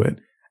way to do it,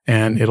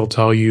 and it'll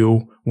tell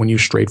you when you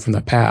strayed from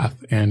that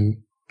path and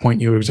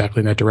point you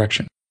exactly in that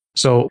direction.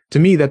 So to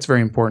me, that's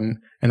very important.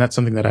 And that's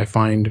something that I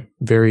find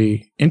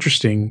very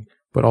interesting,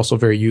 but also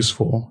very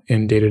useful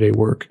in day-to-day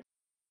work.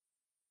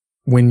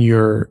 When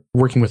you're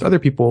working with other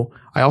people,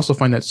 I also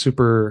find that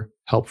super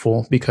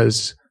helpful,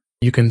 because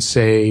you can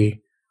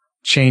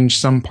change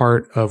some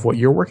part of what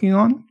you're working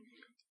on,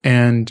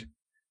 and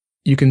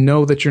you can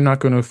know that you're not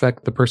going to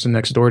affect the person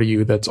next door to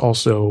you that's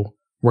also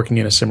working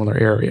in a similar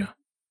area.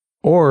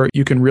 Or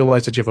you can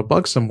realize that you have a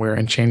bug somewhere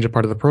and change a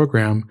part of the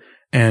program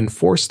and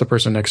force the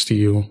person next to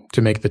you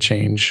to make the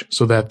change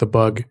so that the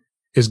bug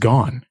is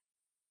gone.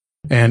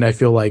 And I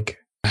feel like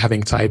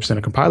having types and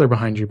a compiler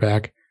behind your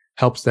back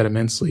helps that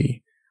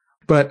immensely.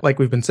 But like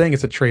we've been saying,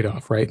 it's a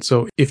trade-off, right?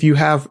 So if you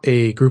have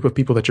a group of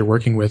people that you're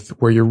working with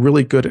where you're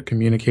really good at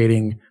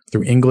communicating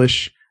through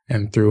English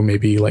and through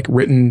maybe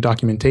written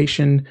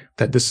documentation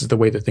that this is the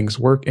way that things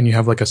work, and you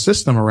have a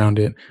system around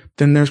it,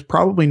 then there's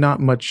probably not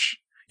much.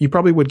 You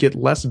probably would get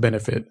less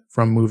benefit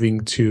from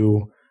moving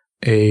to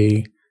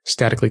a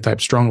statically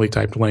typed, strongly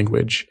typed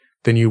language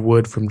than you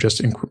would from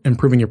just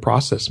improving your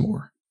process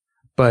more.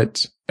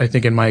 But I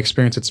think in my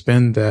experience, it's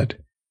been that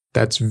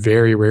that's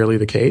very rarely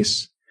the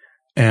case.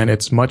 And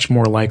it's much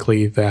more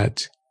likely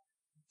that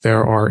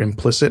there are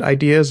implicit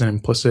ideas and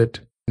implicit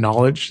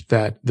knowledge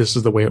that this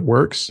is the way it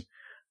works.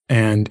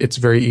 And it's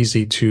very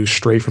easy to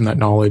stray from that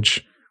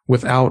knowledge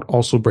without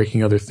also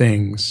breaking other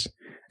things.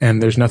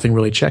 And there's nothing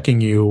really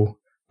checking you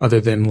other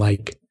than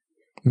like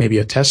maybe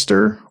a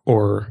tester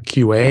or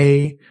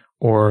QA,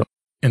 or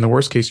in the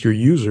worst case, your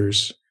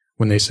users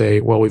when they say,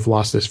 well, we've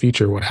lost this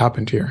feature. What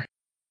happened here?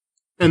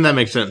 And that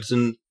makes sense.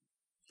 And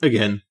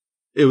again,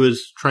 it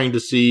was trying to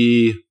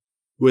see,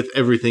 with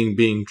everything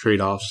being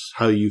trade-offs,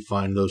 how you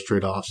find those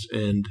trade-offs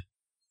and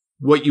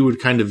what you would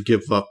kind of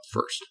give up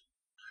first.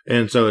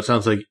 And so it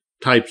sounds like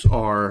types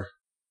are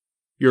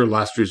your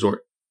last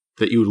resort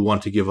that you would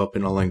want to give up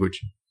in a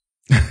language.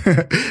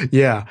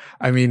 Yeah.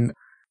 I mean,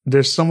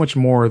 there's so much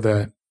more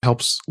that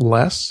helps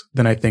less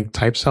than I think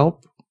types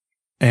help.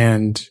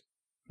 And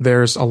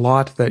there's a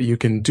lot that you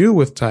can do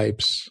with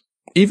types,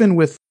 even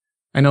with,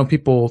 I know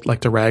people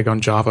like to rag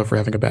on Java for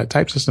having a bad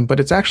type system, but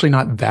it's actually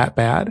not that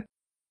bad.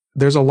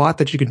 There's a lot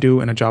that you can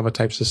do in a Java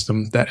type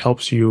system that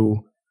helps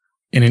you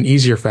in an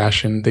easier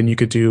fashion than you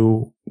could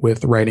do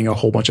with writing a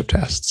whole bunch of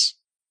tests.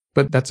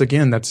 But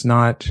that's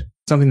not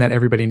something that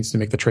everybody needs to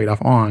make the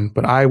trade-off on.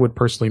 But I would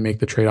personally make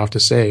the trade-off to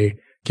say,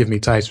 give me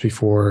types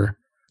before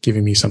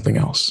giving me something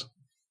else.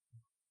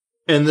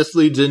 And this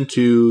leads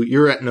into,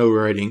 you're at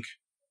NoWrite Inc.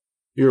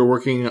 You're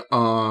working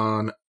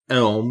on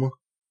Elm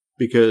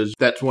because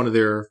that's one of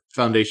their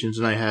foundations.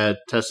 And I had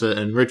Tessa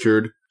and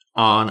Richard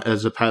on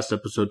as a past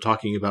episode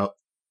talking about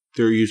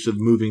their use of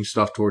moving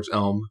stuff towards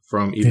Elm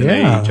from even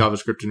a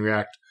JavaScript and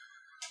React.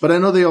 But I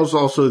know they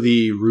also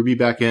the Ruby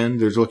backend.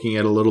 There's looking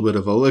at a little bit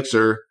of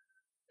Elixir.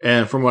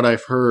 And from what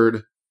I've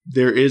heard,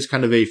 there is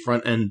kind of a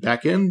front end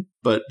backend,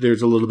 but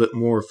there's a little bit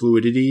more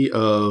fluidity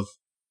of,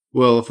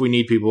 well, if we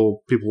need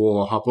people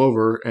will hop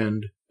over.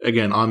 And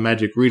again, on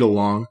Magic Read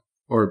Along,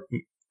 or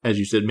as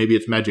you said, maybe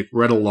it's Magic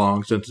Read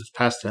Along since it's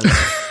past tense.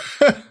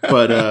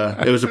 But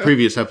it was a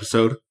previous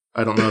episode.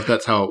 I don't know if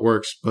that's how it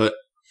works, but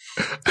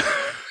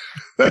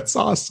that's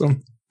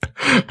awesome.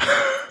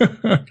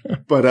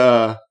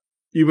 But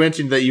you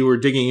mentioned that you were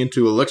digging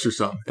into Elixir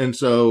some. And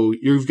so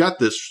you've got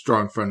this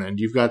strong front end.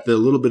 You've got the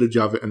little bit of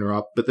Java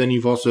interop, but then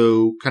you've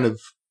also kind of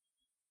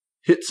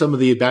hit some of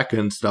the back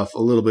end stuff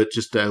a little bit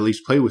just to at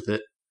least play with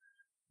it.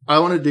 I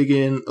want to dig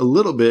in a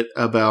little bit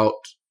about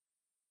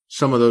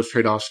some of those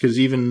trade-offs, because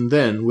even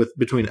then,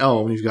 between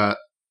Elm, you've got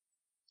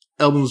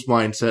Elm's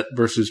mindset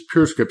versus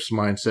PureScript's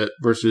mindset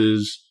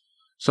versus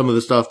some of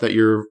the stuff that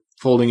you're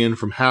folding in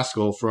from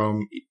Haskell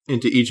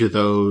into each of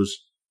those,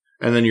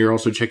 and then you're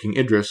also checking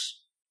Idris.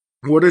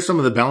 What are some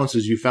of the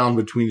balances you found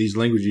between these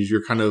languages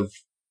you're kind of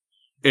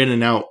in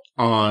and out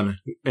on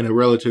in a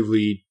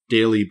relatively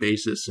daily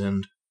basis?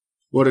 And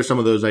what are some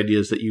of those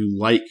ideas that you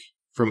like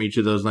from each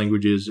of those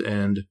languages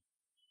and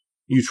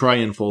you try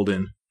and fold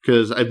in?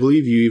 Because I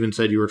believe you even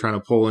said you were trying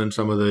to pull in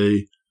some of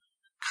the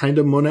kind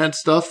of monad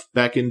stuff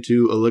back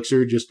into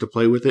Elixir just to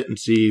play with it and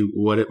see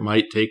what it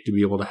might take to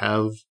be able to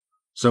have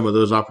some of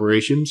those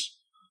operations.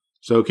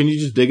 So can you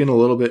just dig in a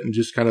little bit and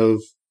just kind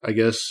of, I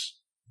guess,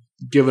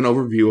 give an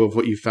overview of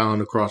what you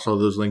found across all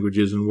those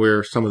languages and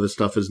where some of the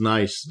stuff is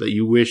nice that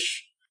you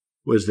wish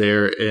was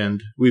there?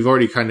 And we've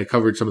already kind of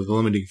covered some of the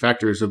limiting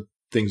factors of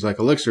things like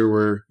Elixir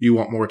where you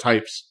want more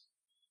types.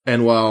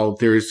 And while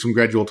there is some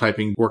gradual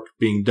typing work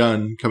being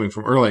done coming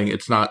from Erlang,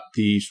 it's not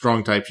the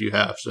strong types you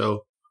have.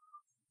 So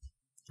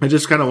I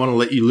just kind of want to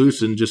let you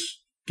loose and just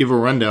give a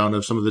rundown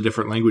of some of the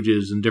different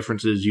languages and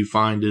differences you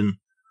find in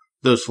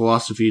those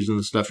philosophies and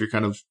the stuff you're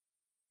kind of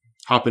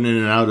hopping in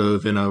and out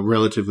of in a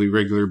relatively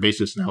regular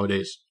basis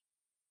nowadays.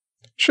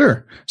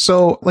 Sure.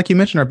 So like you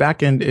mentioned, our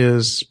backend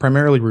is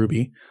primarily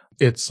Ruby.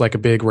 It's like a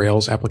big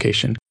Rails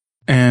application.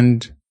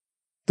 And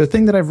the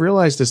thing that I've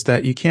realized is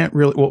that you can't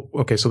really,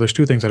 so there's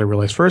two things that I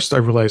realized. First, I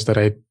realized that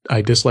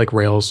I dislike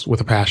Rails with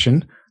a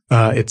passion.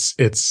 Never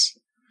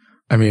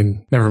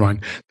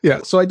mind.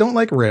 Yeah. So I don't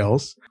like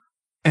Rails.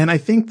 And I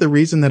think the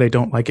reason that I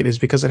don't like it is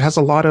because it has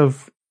a lot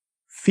of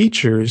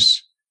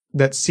features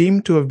that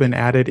seem to have been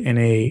added in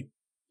a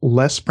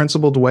less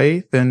principled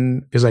way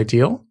than is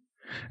ideal.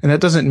 And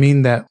that doesn't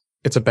mean that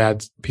it's a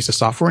bad piece of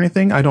software or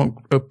anything. I don't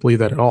believe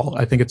that at all.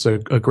 I think it's a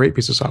great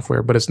piece of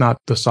software, but it's not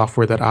the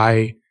software that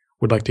I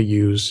would like to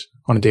use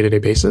on a day-to-day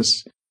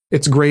basis.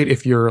 It's great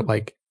if you're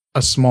like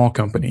a small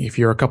company, if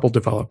you're a couple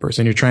developers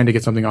and you're trying to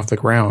get something off the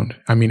ground.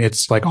 I mean,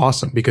 it's like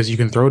awesome because you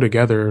can throw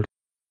together,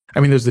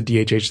 there's the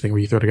DHH thing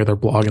where you throw together a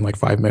blog in like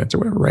 5 minutes or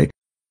whatever, right?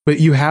 But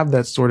you have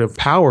that sort of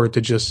power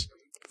to just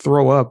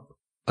throw up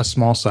a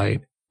small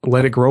site,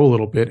 let it grow a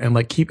little bit and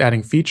like keep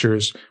adding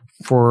features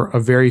for a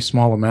very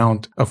small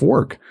amount of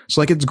work.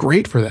 So like it's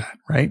great for that,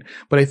 right?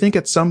 But I think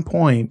at some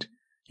point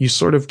you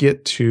sort of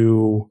get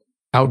to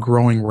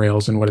outgrowing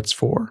Rails and what it's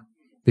for,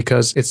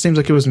 because it seems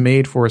like it was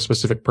made for a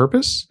specific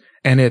purpose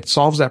and it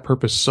solves that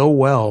purpose so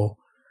well.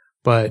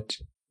 But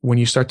when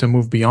you start to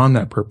move beyond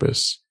that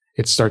purpose,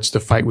 it starts to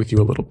fight with you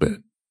a little bit.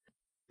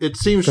 It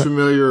seems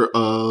familiar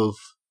of,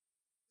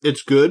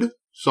 it's good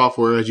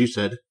software, as you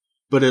said,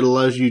 but it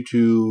allows you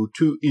to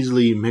too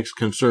easily mix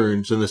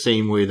concerns in the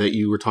same way that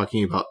you were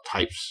talking about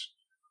types.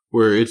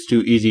 where it's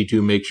too easy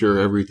to make sure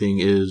everything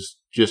is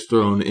just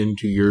thrown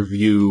into your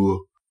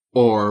view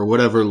or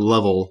whatever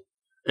level,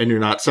 and you're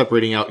not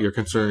separating out your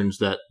concerns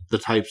that the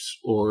types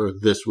or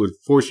this would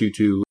force you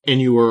to,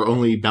 and you are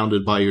only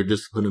bounded by your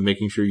discipline of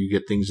making sure you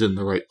get things in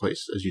the right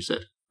place, as you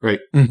said, right?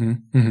 Mm-hmm,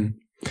 mm-hmm.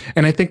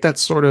 And I think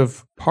that's sort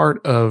of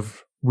part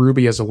of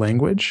Ruby as a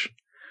language,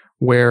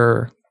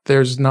 where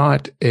there's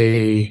not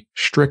a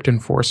strict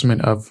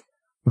enforcement of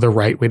the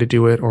right way to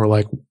do it, or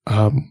like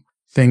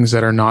things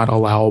that are not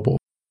allowable.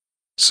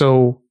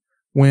 So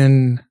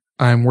when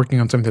I'm working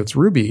on something that's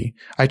Ruby,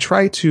 I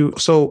try to,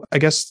 so I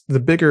guess the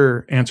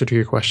bigger answer to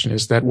your question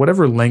is that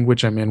whatever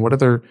language I'm in,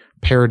 whatever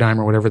paradigm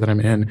or whatever that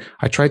I'm in,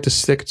 I try to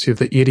stick to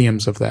the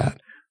idioms of that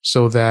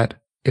so that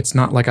it's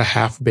not like a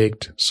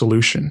half-baked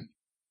solution.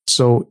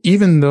 So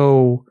even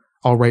though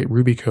I'll write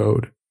Ruby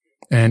code,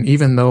 and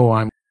even though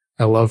I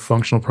love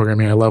functional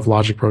programming, I love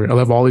logic programming, I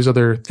love all these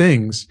other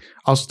things,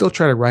 I'll still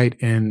try to write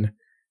in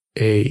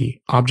a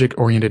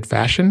object-oriented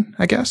fashion,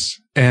 I guess,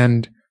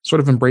 and sort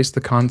of embrace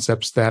the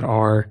concepts that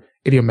are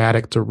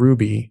idiomatic to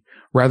Ruby,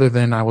 rather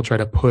than I will try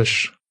to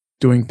push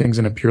doing things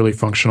in a purely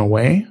functional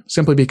way,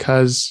 simply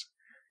because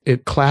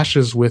it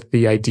clashes with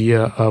the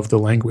idea of the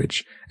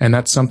language. And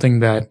that's something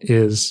that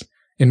is,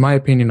 in my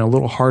opinion, a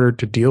little harder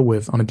to deal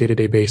with on a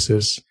day-to-day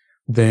basis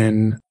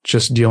than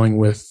just dealing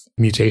with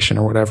mutation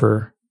or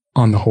whatever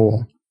on the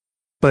whole.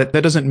 But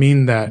that doesn't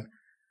mean that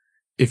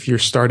if you're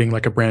starting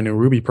like a brand new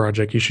Ruby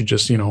project, you should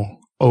just,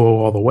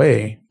 all the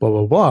way, blah,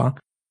 blah, blah.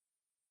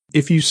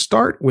 If you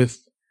start with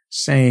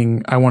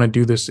saying, I want to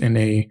do this in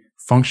a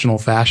functional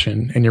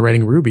fashion, and you're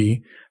writing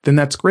Ruby, then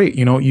that's great.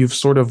 You've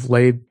sort of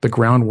laid the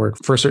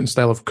groundwork for a certain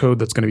style of code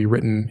that's going to be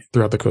written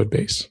throughout the code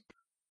base.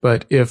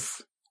 But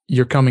if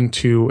you're coming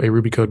to a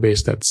Ruby code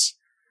base that's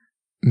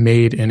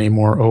made in a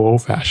more OO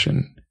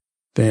fashion,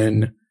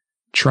 then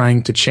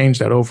trying to change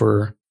that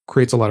over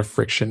creates a lot of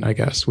friction, I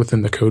guess,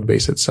 within the code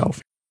base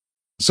itself.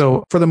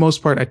 So for the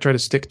most part, I try to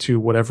stick to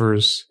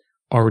whatever's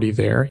already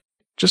there,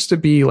 just to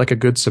be like a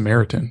good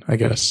Samaritan, I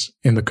guess,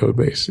 in the code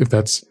base, if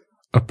that's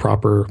a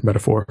proper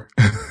metaphor.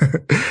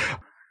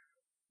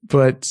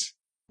 But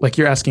like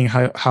you're asking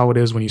how it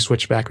is when you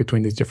switch back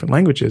between these different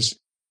languages,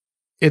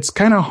 it's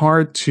kind of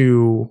hard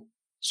to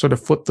sort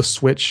of flip the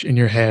switch in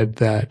your head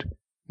that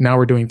now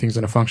we're doing things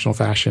in a functional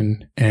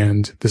fashion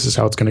and this is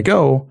how it's going to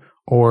go,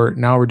 or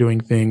now we're doing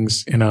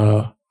things in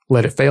a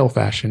let it fail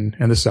fashion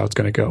and this is how it's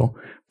going to go.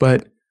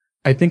 But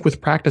I think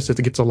with practice,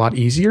 it gets a lot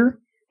easier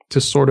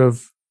to sort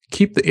of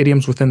keep the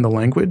idioms within the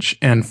language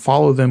and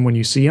follow them when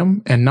you see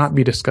them and not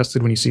be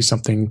disgusted when you see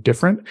something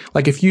different.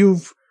 Like if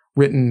you've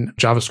written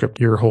JavaScript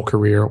your whole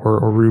career,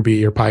 or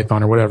Ruby or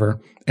Python or whatever,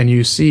 and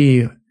you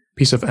see a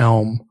piece of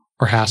Elm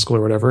or Haskell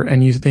or whatever,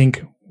 and you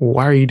think,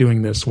 why are you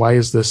doing this? Why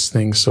is this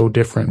thing so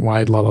different?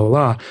 Why la la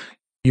la?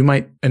 You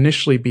might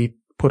initially be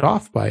put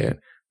off by it,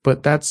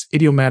 but that's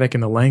idiomatic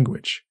in the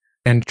language.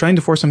 And trying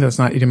to force something that's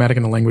not idiomatic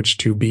in the language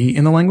to be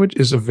in the language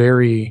is a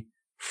very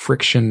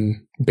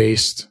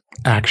friction-based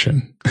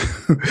action.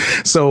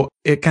 So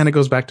it kind of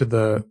goes back to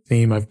the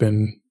theme I've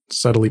been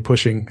subtly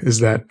pushing, is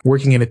that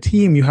working in a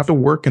team, you have to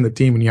work in the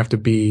team and you have to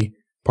be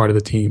part of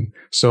the team.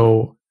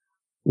 So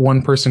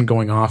one person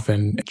going off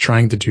and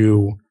trying to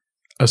do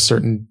a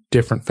certain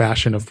different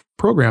fashion of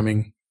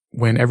programming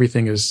when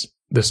everything is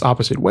this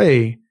opposite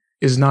way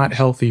is not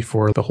healthy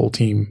for the whole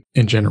team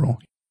in general.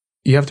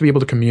 You have to be able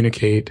to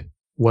communicate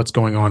what's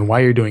going on, why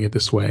you're doing it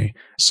this way.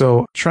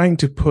 So trying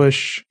to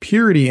push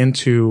purity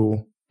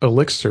into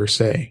Elixir,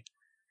 say,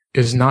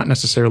 is not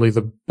necessarily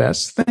the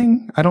best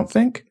thing, I don't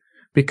think,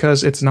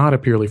 because it's not a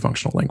purely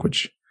functional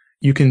language.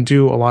 You can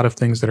do a lot of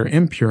things that are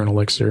impure in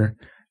Elixir,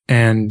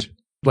 and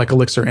like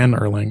Elixir and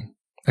Erlang,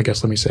 I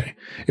guess, let me say.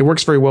 It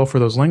works very well for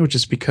those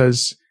languages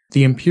because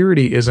the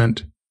impurity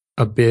isn't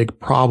a big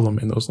problem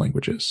in those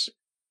languages.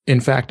 In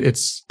fact,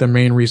 it's the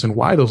main reason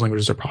why those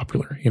languages are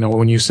popular.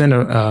 When you send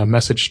a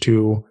message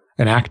to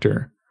an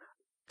actor,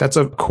 that's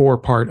a core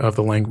part of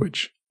the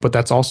language, but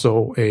that's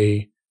also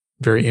a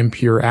very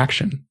impure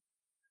action.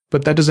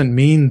 But that doesn't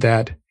mean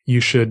that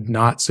you should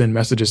not send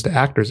messages to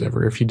actors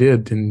ever. If you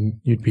did, then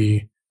you'd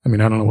be, I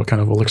don't know what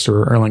kind of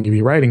Elixir or Erlang you'd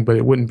be writing, but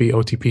it wouldn't be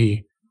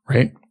OTP,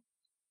 right?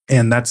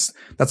 And that's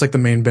like the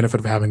main benefit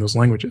of having those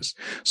languages.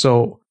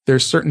 So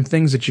there's certain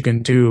things that you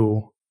can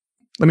do.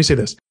 Let me say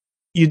this.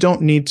 You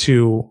don't need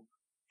to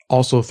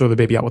also throw the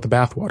baby out with the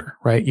bathwater,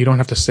 right? You don't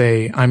have to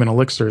say, I'm an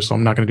Elixir, so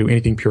I'm not going to do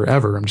anything pure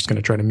ever. I'm just going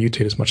to try to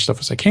mutate as much stuff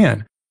as I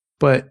can.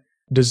 But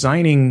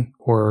designing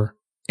or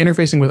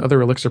interfacing with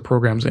other Elixir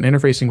programs and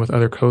interfacing with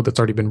other code that's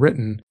already been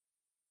written,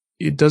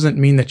 it doesn't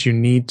mean that you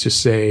need to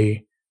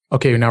say,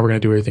 okay, now we're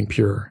going to do everything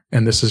pure,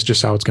 and this is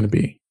just how it's going to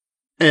be.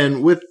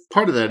 And with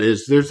part of that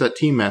is there's that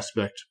team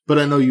aspect, but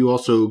I know you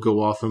also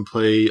go off and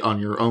play on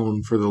your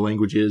own for the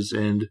languages,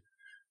 and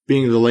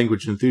being the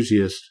language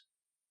enthusiast,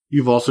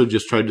 you've also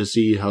just tried to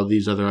see how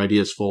these other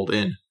ideas fold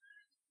in.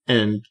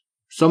 And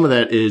some of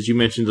that is, you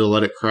mentioned the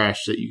let it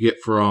crash that you get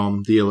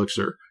from the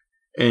Elixir.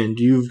 And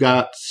you've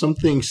got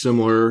something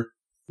similar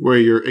where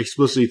you're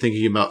explicitly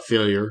thinking about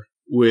failure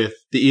with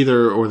the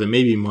either or the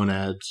maybe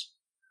monads,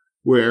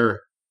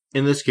 where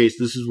in this case,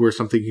 this is where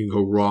something can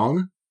go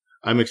wrong.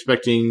 I'm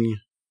expecting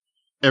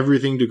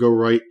everything to go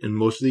right in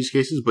most of these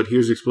cases, but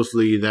here's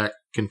explicitly that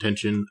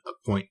contention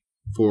point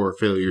for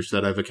failures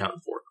that I've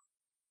accounted for.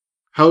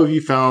 How have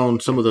you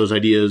found some of those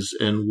ideas,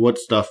 and what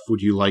stuff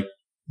would you like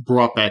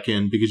brought back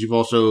in? Because you've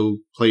also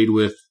played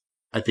with,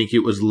 I think it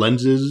was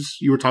lenses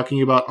you were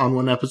talking about on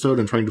one episode,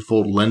 and trying to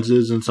fold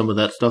lenses and some of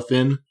that stuff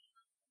in.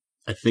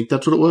 I think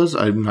that's what it was.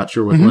 I'm not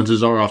sure what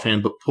lenses are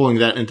offhand, but pulling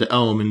that into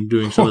Elm and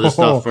doing some of the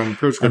stuff from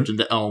PostScript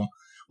into Elm.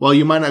 While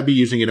you might not be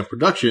using it in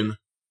production,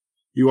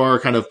 you are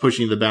kind of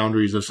pushing the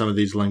boundaries of some of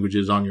these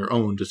languages on your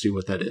own to see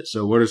what that is.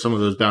 So what are some of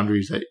those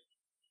boundaries that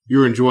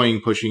you're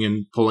enjoying pushing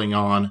and pulling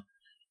on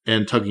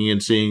and tugging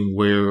and seeing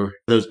where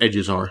those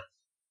edges are?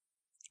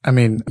 I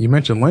mean, you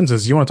mentioned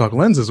lenses. You want to talk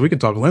lenses? We can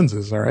talk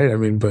lenses, all right? I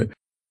mean, but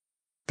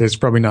there's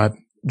not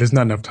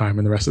enough time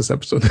in the rest of this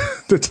episode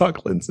to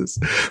talk lenses.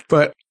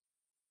 But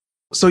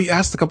so you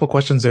asked a couple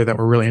questions there that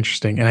were really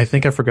interesting, and I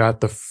think I forgot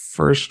the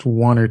first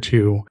one or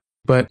two,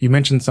 but you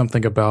mentioned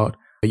something about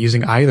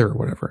using either or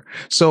whatever.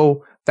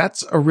 So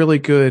that's a really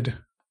good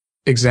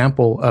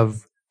example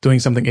of doing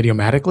something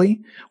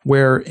idiomatically,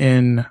 where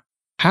in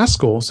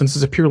Haskell, since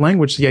it's a pure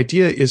language, the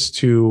idea is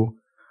to,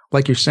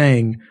 like you're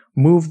saying,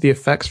 move the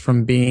effects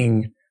from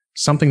being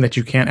something that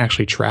you can't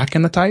actually track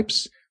in the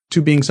types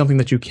to being something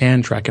that you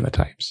can track in the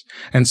types.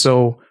 And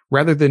so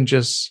rather than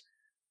just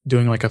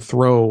doing like a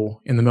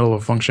throw in the middle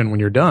of a function when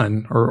you're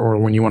done, or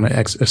when you want to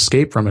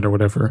escape from it or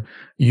whatever,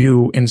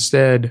 you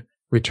instead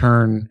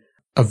return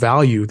a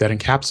value that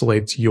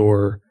encapsulates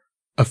your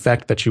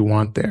effect that you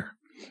want there.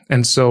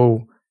 And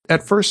so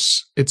at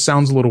first it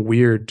sounds a little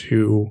weird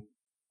to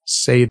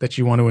say that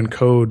you want to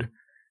encode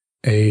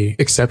a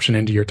exception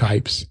into your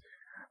types.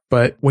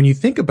 But when you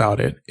think about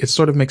it, it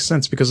sort of makes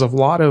sense, because a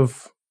lot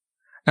of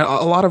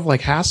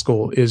like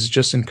Haskell is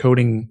just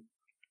encoding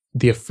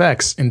the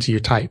effects into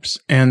your types.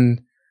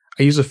 And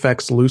I use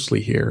effects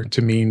loosely here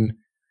to mean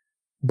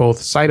both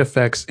side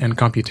effects and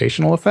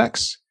computational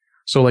effects.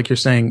 So like you're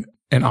saying,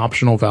 an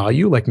optional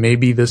value, like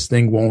maybe this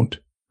thing won't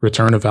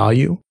return a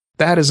value.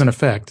 That is an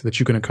effect that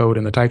you can encode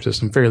in the type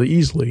system fairly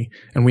easily.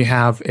 And we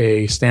have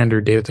a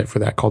standard data type for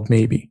that called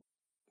maybe.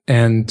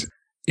 And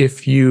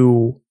if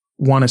you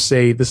want to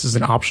say this is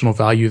an optional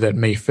value that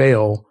may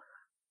fail,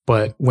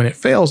 but when it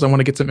fails, I want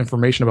to get some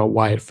information about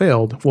why it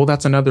failed. Well,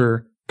 that's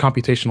another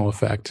computational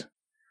effect.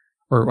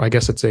 Or I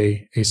guess it's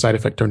a side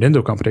effect turned into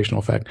a computational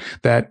effect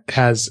that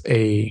has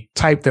a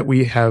type that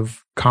we have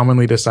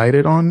commonly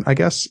decided on, I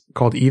guess,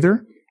 called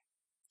either.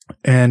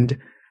 And,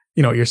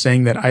 you know, you're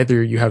saying that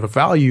either you have a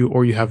value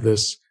or you have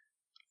this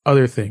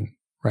other thing,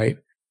 right?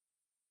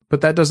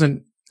 But that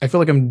doesn't, I feel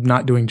like I'm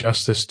not doing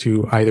justice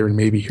to either and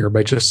maybe here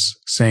by just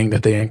saying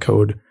that they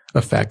encode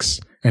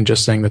effects and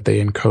just saying that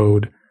they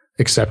encode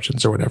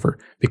exceptions or whatever,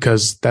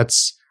 because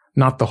that's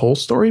not the whole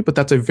story, but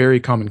that's a very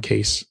common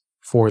case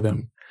for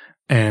them.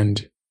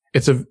 And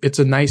it's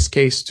a nice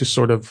case to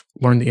sort of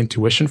learn the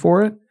intuition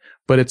for it,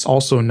 but it's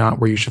also not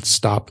where you should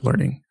stop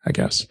learning, I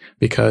guess,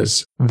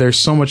 because there's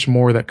so much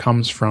more that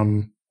comes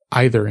from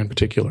either in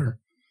particular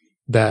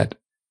that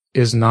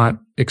is not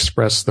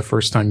expressed the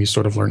first time you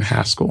sort of learn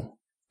Haskell.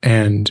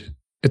 And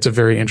it's a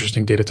very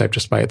interesting data type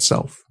just by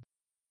itself.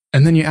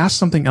 And then you asked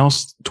something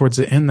else towards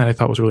the end that I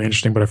thought was really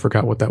interesting, but I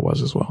forgot what that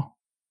was as well.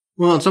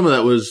 Well, and some of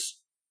that was,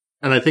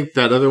 and I think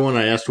that other one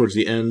I asked towards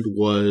the end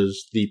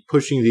was the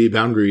pushing the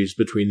boundaries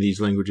between these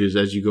languages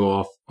as you go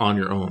off on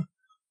your own.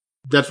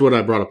 That's what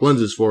I brought up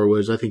lenses for,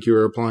 was I think you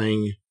were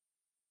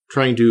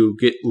trying to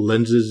get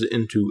lenses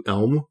into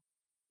Elm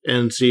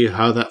and see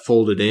how that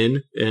folded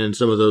in, and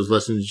some of those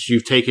lessons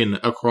you've taken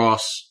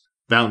across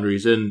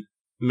boundaries. And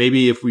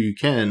maybe if we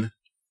can,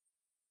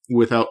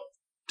 without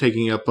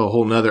taking up a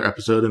whole nother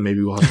episode, and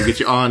maybe we'll have to get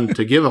you on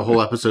to give a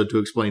whole episode to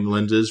explain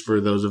lenses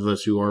for those of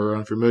us who are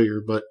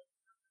unfamiliar. But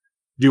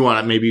do you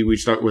want to, maybe we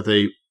start with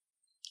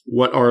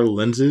what are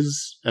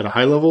lenses at a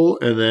high level,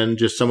 and then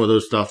just some of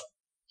those stuff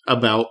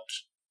about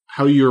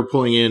how you're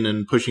pulling in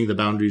and pushing the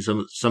boundaries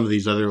of some of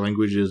these other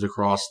languages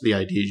across the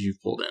ideas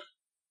you've pulled in.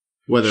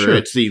 Whether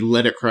it's the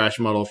let it crash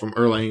model from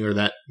Erlang, or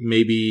that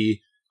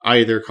maybe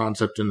either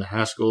concept in the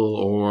Haskell,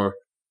 or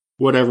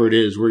whatever it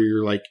is, where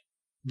you're like,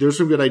 there's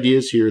some good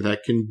ideas here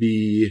that can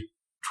be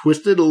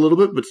twisted a little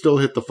bit, but still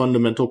hit the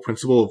fundamental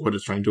principle of what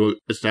it's trying to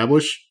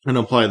establish, and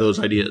apply those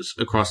ideas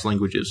across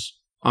languages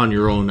on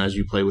your own as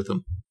you play with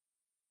them.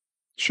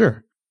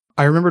 Sure.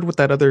 I remembered what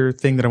that other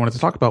thing that I wanted to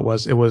talk about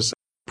was. It was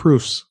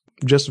proofs,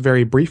 just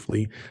very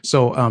briefly.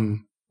 So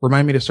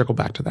remind me to circle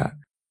back to that.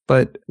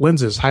 But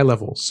lenses, high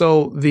level.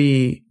 So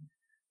the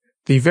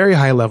very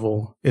high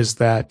level is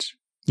that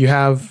you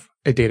have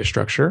a data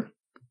structure,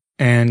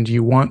 and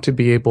you want to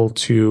be able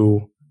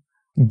to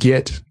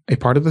get a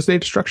part of this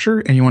data structure,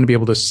 and you want to be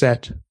able to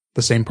set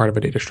the same part of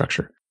a data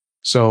structure.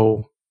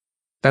 So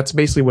that's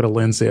basically what a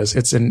lens is.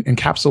 It's an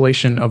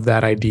encapsulation of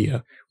that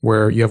idea,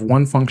 where you have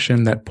one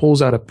function that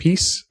pulls out a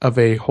piece of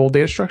a whole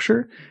data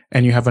structure,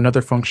 and you have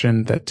another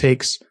function that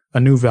takes a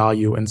new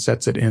value and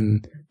sets it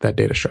in that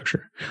data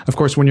structure. Of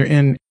course, when you're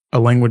in a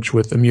language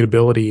with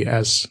immutability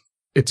as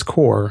its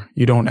core,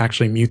 you don't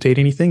actually mutate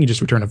anything. You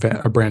just return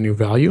a brand new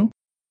value,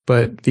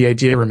 but the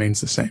idea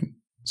remains the same.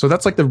 So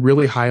that's like the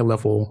really high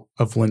level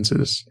of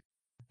lenses.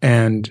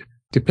 And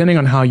depending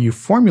on how you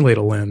formulate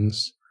a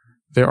lens,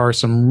 there are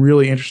some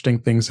really interesting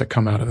things that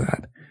come out of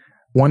that.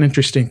 One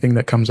interesting thing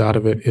that comes out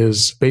of it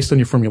is based on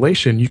your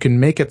formulation, you can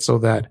make it so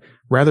that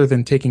rather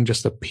than taking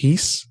just a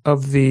piece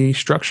of the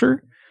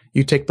structure,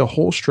 you take the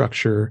whole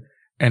structure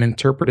and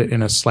interpret it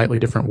in a slightly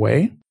different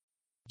way.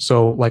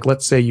 So like,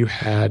 let's say you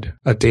had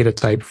a data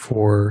type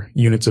for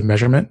units of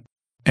measurement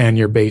and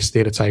your base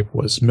data type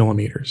was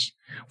millimeters.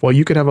 Well,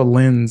 you could have a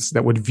lens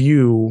that would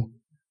view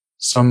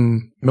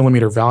some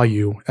millimeter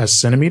value as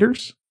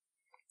centimeters.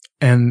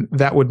 And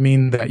that would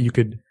mean that you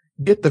could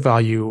get the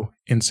value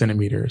in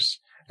centimeters,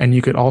 and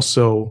you could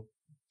also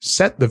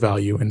set the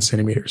value in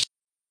centimeters.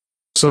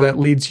 So that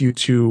leads you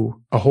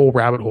to a whole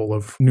rabbit hole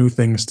of new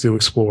things to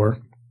explore.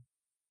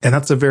 And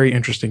that's a very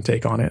interesting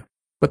take on it.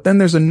 But then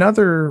there's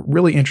another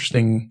really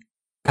interesting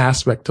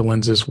aspect to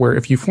lenses where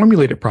if you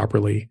formulate it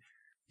properly,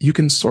 you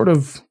can sort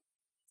of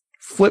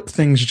flip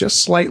things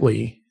just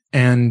slightly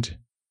and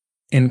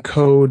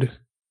encode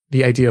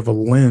the idea of a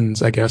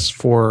lens, I guess,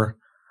 for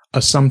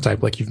a sum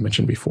type like you've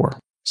mentioned before.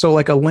 So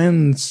like a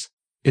lens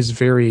is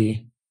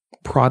very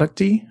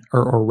producty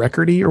or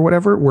recordy or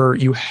whatever, where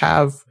you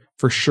have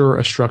for sure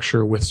a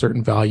structure with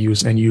certain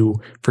values and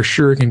you for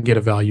sure can get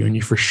a value and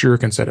you for sure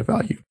can set a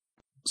value.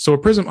 So a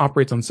prism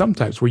operates on sum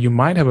types where you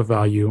might have a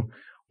value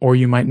or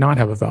you might not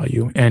have a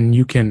value, and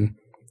you can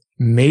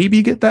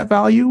maybe get that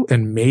value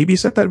and maybe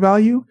set that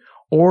value,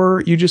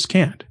 or you just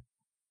can't.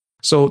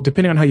 So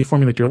depending on how you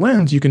formulate your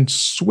lens, you can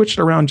switch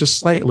it around just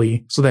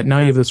slightly so that now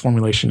you have this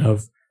formulation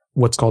of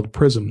what's called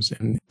prisms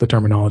in the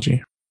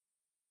terminology.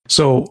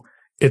 So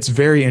it's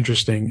very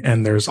interesting,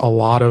 and there's a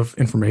lot of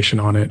information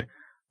on it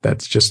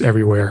that's just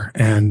everywhere.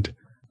 And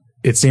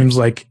it seems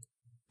like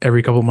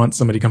every couple of months,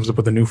 somebody comes up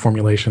with a new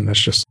formulation that's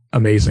just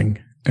amazing.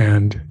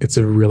 And it's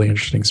a really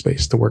interesting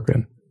space to work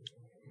in.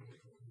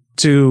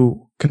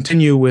 To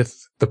continue with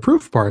the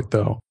proof part,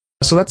 though.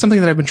 So that's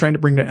something that I've been trying to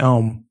bring to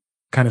Elm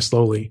kind of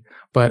slowly,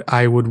 but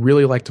I would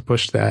really like to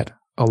push that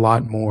a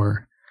lot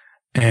more.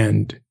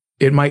 And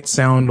it might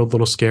sound a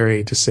little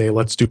scary to say,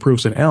 let's do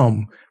proofs in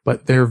Elm,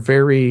 but they're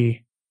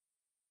very,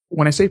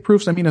 when I say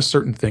proofs, I mean a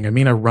certain thing. I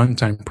mean a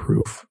runtime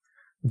proof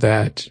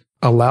that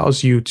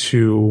allows you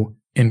to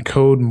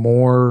encode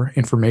more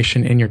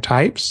information in your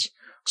types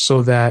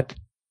so that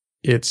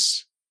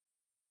it's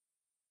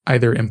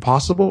either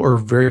impossible or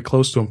very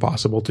close to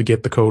impossible to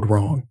get the code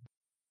wrong.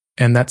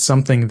 And that's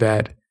something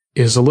that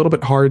is a little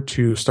bit hard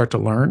to start to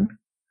learn,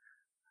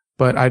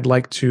 but I'd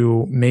like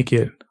to make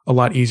it a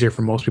lot easier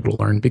for most people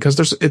to learn because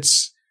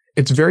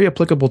it's very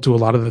applicable to a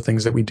lot of the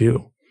things that we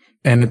do.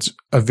 And it's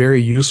a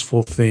very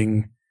useful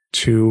thing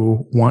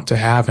to want to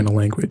have in a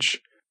language.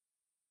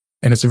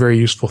 And it's a very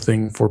useful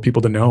thing for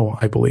people to know,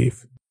 I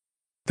believe,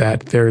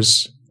 that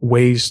there's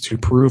ways to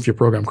prove your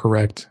program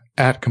correct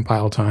at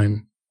compile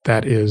time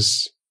that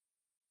is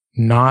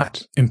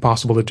not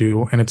impossible to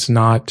do, and it's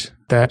not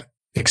that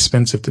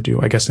expensive to do,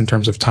 I guess, in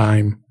terms of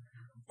time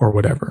or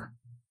whatever.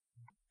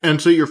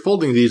 And so you're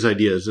folding these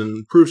ideas,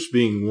 and proofs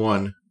being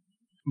one,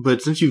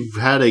 but since you've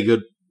had a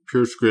good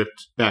PureScript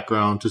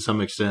background to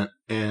some extent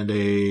and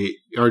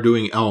are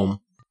doing Elm,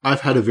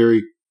 I've had a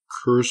very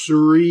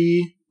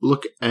cursory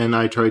look, and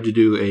I tried to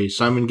do a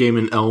Simon game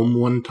in Elm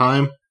one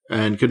time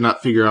and could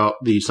not figure out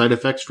the side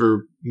effects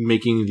for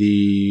making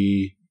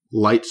the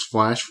lights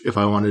flash if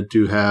I wanted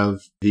to have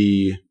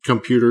the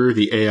computer,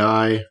 the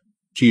AI,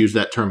 to use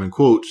that term in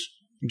quotes,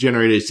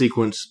 generate a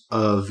sequence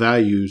of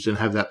values and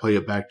have that play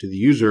it back to the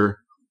user.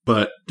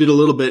 But did a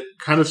little bit,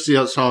 kind of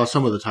saw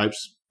some of the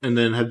types, and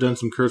then have done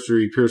some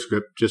cursory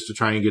PureScript just to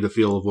try and get a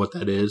feel of what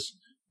that is.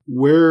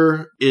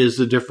 Where is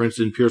the difference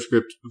in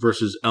PureScript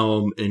versus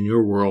Elm in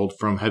your world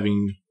from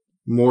having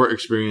more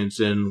experience,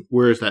 and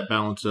where is that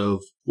balance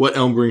of what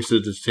Elm brings to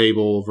the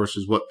table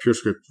versus what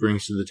PureScript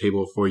brings to the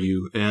table for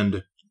you?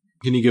 And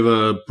can you give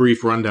a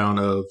brief rundown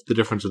of the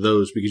difference of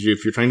those? Because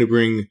if you're trying to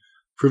bring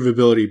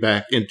provability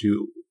back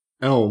into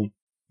Elm,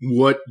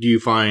 what do you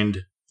find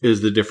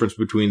is the difference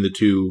between the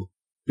two?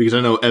 Because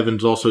I know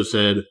Evans also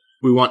said,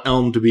 we want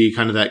Elm to be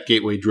kind of that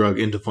gateway drug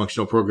into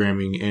functional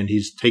programming, and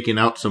he's taken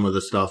out some of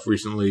the stuff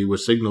recently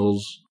with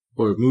Signals,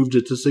 or moved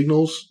it to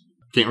Signals.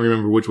 Can't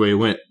remember which way it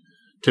went,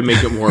 to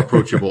make it more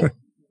approachable.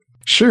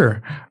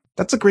 Sure.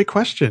 That's a great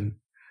question,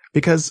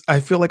 because I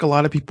feel like a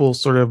lot of people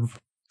sort of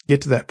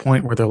get to that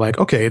point where they're like,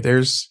 okay,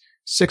 there's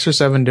 6 or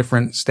 7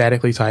 different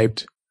statically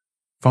typed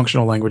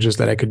functional languages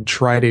that I could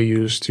try to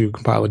use to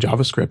compile a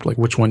JavaScript. Like,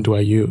 which one do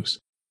I use?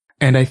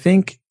 And I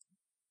think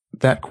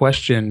that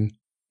question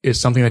is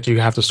something that you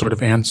have to sort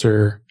of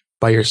answer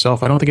by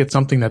yourself. I don't think it's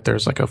something that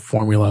there's like a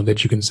formula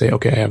that you can say,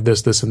 okay, I have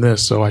this, this, and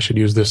this, so I should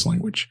use this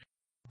language.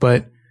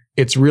 But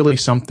it's really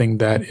something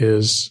that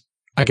is,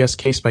 I guess,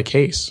 case by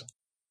case.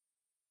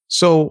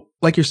 So,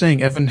 like you're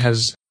saying, Evan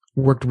has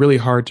worked really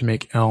hard to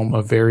make Elm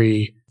a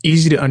very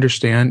easy to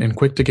understand and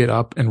quick to get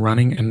up and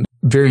running and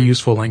very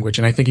useful language.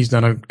 And I think he's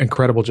done an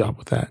incredible job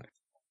with that.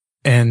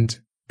 And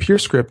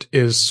PureScript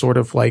is sort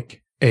of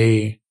like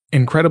a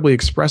incredibly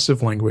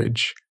expressive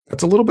language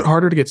that's a little bit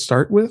harder to get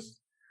started with,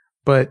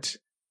 but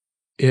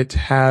it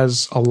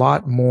has a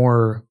lot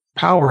more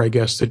power, I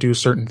guess, to do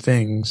certain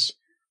things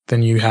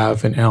than you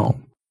have in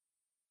Elm.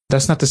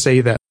 That's not to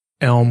say that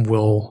Elm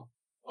will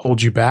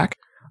hold you back.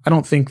 I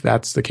don't think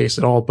that's the case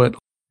at all, but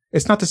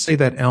it's not to say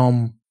that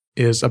Elm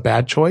is a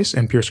bad choice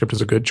and PureScript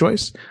is a good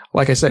choice.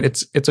 Like I said,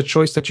 it's a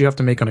choice that you have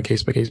to make on a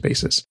case-by-case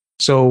basis.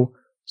 So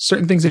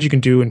certain things that you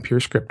can do in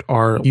PureScript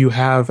are you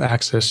have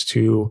access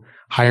to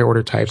higher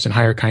order types and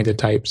higher kinded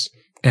types,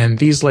 and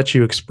these let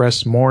you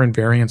express more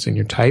invariance in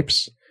your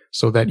types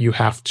so that you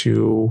have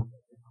to,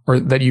 or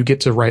that you get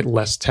to write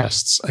less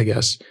tests, I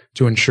guess,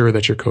 to ensure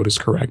that your code is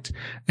correct.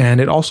 And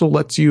it also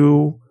lets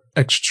you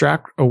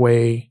extract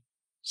away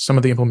some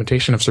of the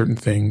implementation of certain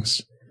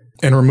things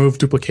and remove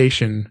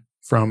duplication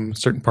from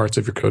certain parts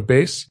of your code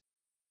base.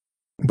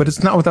 But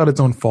it's not without its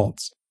own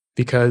faults,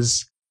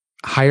 because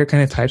higher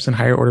kind of types and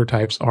higher order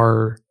types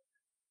are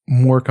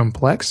more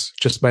complex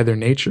just by their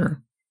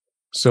nature.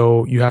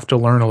 So you have to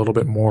learn a little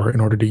bit more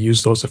in order to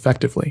use those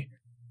effectively.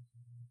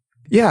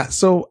 Yeah,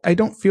 so I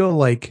don't feel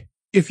like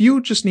if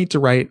you just need to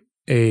write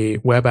a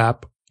web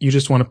app, you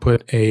just want to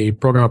put a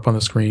program up on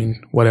the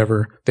screen,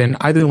 whatever, then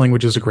either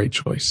language is a great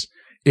choice.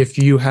 If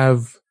you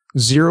have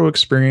zero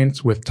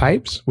experience with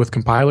types, with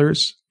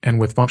compilers, and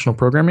with functional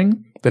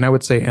programming, then I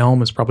would say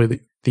Elm is probably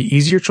the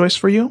easier choice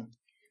for you.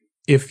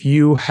 If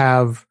you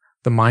have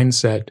the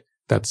mindset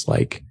that's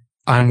like,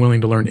 I'm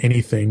willing to learn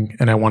anything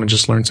and I want to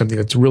just learn something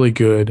that's really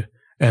good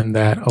and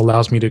that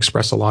allows me to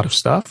express a lot of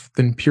stuff,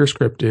 then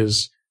PureScript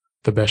is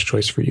the best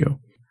choice for you.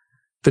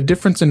 The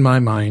difference in my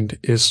mind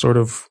is sort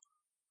of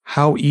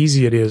how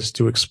easy it is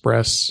to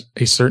express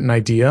a certain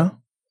idea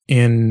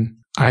in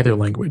either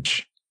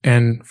language.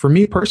 And for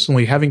me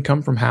personally, having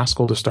come from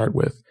Haskell to start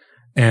with,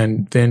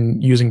 and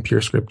then using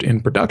PureScript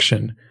in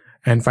production,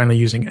 and finally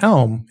using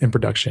Elm in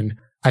production,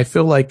 I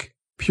feel like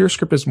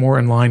PureScript is more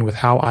in line with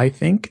how I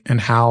think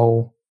and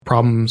how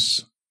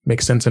problems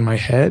make sense in my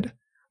head,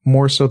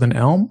 more so than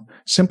Elm,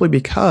 simply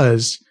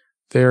because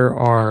there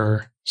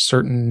are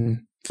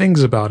certain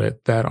things about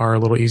it that are a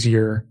little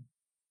easier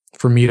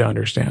for me to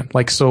understand.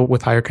 Like, so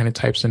with higher kind of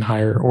types and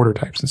higher order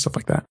types and stuff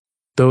like that.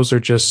 Those are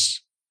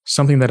just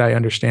something that I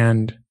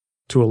understand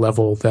to a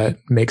level that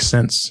makes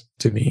sense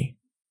to me.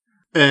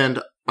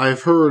 And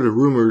I've heard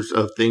rumors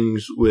of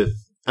things with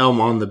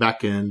Elm on the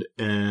back end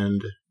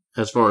and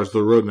as far as the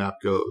roadmap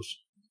goes.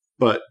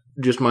 But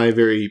just my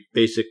very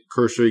basic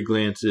cursory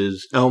glance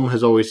is Elm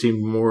has always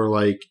seemed more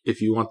like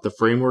if you want the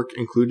framework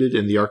included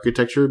in the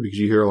architecture, because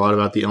you hear a lot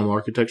about the Elm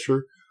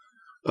architecture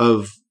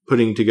of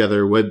putting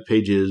together web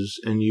pages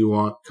and you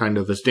want kind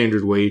of a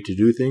standard way to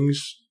do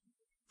things,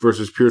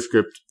 versus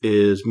PureScript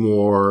is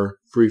more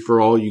free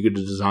for all. You get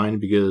to design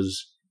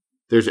because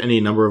there's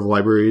any number of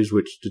libraries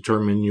which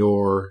determine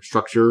your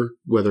structure,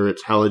 whether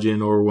it's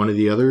Halogen or one of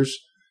the others.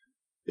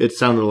 It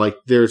sounded like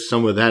there's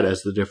some of that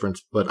as the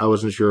difference, but I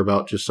wasn't sure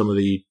about just some of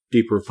the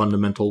deeper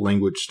fundamental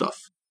language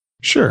stuff.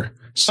 Sure.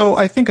 So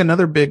I think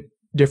another big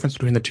difference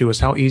between the two is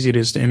how easy it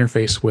is to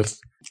interface with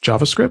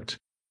JavaScript.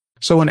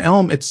 So in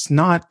Elm, it's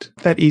not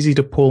that easy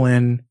to pull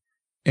in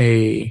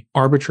a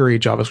arbitrary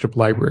JavaScript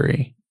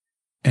library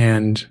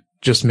and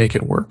just make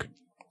it work.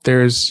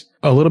 There's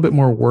a little bit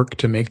more work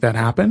to make that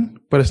happen,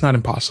 but it's not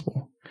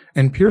impossible.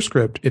 In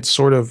PureScript, it's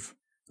sort of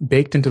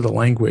baked into the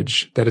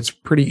language that it's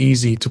pretty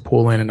easy to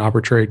pull in an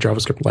arbitrary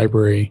JavaScript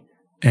library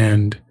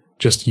and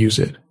just use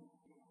it.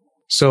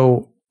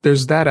 So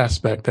there's that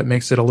aspect that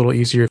makes it a little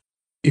easier.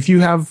 If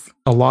you have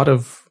a lot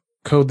of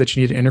code that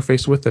you need to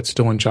interface with that's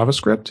still in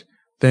JavaScript,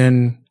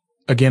 then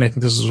again, I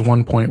think this is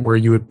one point where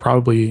you would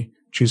probably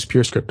choose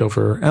PureScript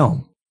over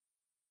Elm.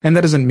 And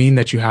that doesn't mean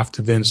that you have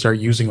to then start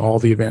using all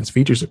the advanced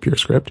features of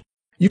PureScript.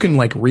 You can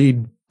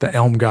read the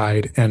Elm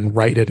guide and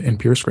write it in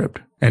PureScript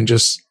and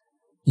just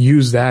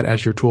use that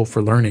as your tool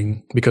for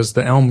learning, because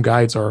the Elm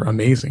guides are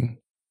amazing.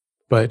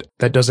 But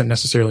that doesn't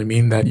necessarily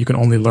mean that you can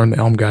only learn the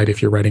Elm guide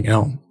if you're writing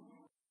Elm.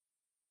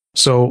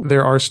 So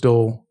there are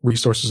still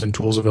resources and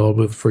tools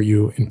available for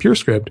you in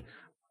PureScript.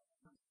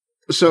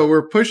 So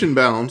we're pushing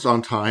bounds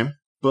on time,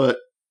 but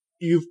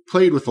you've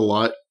played with a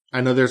lot.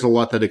 I know there's a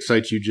lot that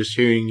excites you just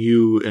hearing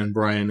you and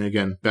Brian,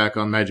 again, back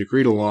on Magic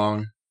Read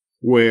Along,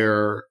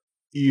 where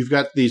you've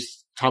got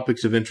these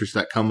topics of interest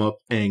that come up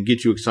and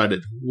get you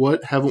excited.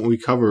 What haven't we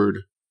covered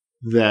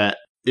that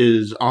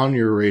is on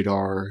your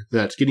radar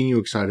that's getting you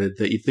excited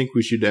that you think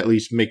we should at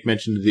least make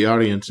mention to the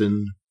audience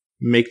and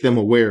make them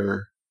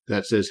aware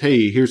that says,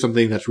 hey, here's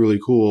something that's really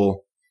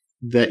cool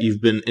that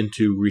you've been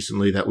into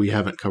recently that we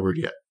haven't covered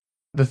yet?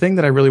 The thing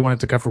that I really wanted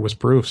to cover was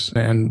proofs,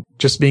 and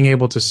just being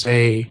able to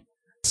say,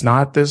 it's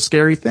not this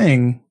scary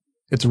thing.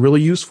 It's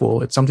really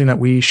useful. It's something that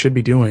we should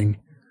be doing.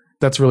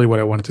 That's really what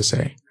I wanted to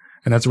say.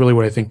 And that's really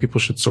what I think people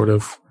should sort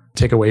of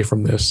take away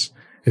from this,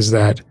 is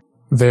that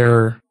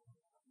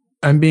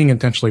I'm being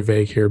intentionally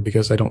vague here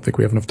because I don't think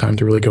we have enough time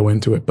to really go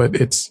into it, but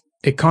it's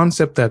a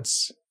concept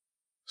that's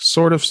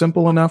sort of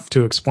simple enough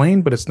to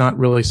explain, but it's not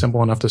really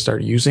simple enough to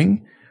start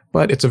using.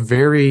 But it's a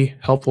very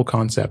helpful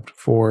concept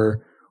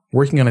for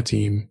working on a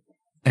team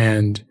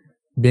and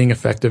being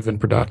effective and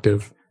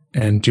productive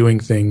and doing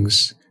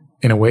things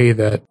in a way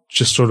that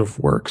just sort of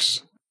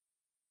works.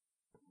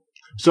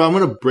 So I'm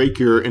going to break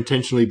your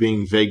intentionally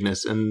being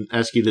vagueness and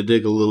ask you to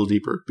dig a little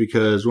deeper,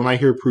 because when I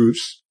hear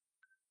proofs,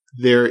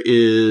 there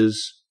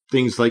is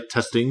things like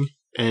testing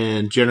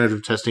and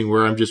generative testing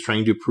where I'm just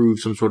trying to prove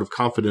some sort of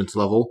confidence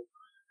level.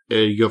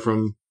 You go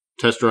from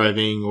test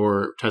driving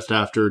or test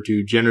after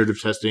to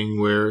generative testing,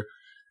 where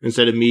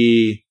instead of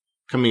me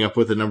coming up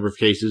with a number of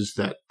cases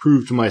that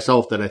prove to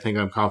myself that I think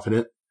I'm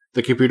confident,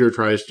 the computer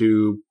tries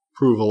to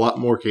prove a lot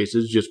more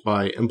cases just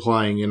by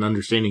implying and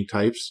understanding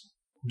types,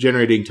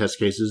 generating test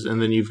cases.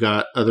 And then you've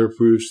got other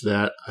proofs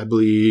that I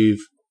believe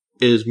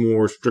is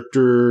more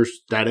stricter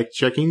static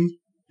checking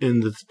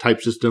in the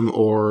type system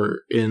or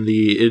in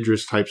the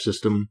IDRIS type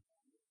system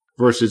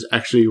versus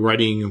actually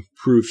writing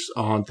proofs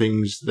on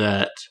things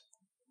that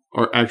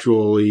are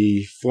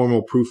actually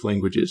formal proof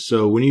languages.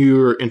 So when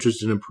you're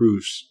interested in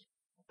proofs,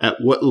 at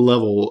what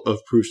level of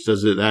proofs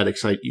does that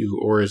excite you,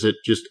 or is it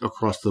just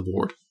across the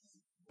board?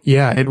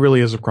 Yeah, it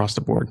really is across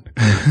the board.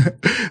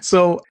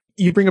 So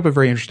you bring up a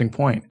very interesting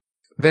point.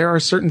 There are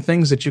certain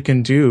things that you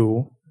can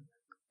do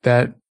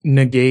that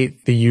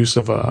negate the use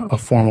of a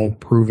formal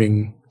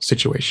proving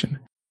situation.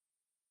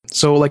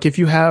 So like if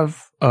you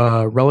have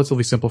a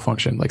relatively simple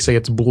function, like say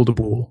it's bool to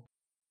bool,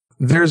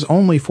 there's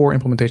only 4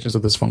 implementations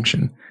of this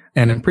function.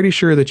 And I'm pretty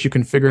sure that you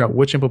can figure out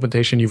which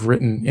implementation you've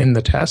written in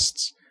the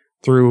tests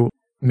through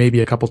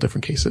maybe a couple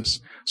different cases.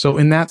 So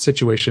in that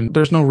situation,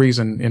 there's no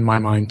reason in my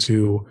mind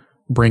to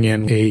bring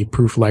in a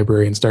proof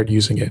library and start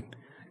using it.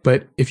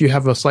 But if you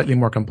have a slightly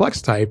more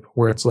complex type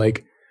where it's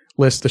like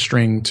list the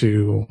string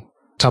to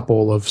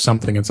tuple of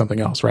something and something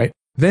else, right?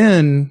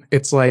 Then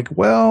it's like,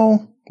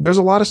 well, there's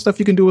a lot of stuff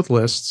you can do with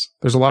lists.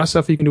 There's a lot of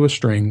stuff you can do with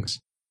strings.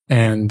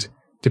 And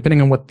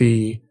depending on what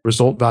the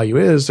result value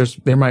is,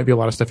 there might be a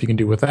lot of stuff you can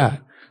do with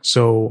that.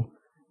 So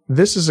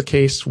this is a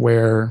case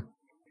where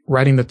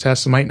writing the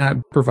tests might not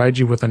provide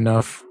you with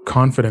enough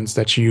confidence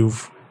that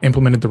you've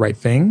implemented the right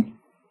thing.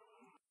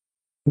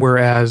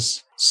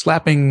 Whereas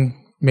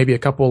slapping maybe a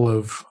couple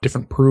of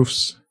different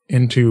proofs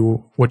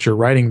into what you're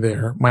writing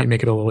there might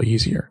make it a little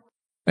easier.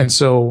 And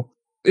so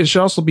it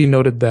should also be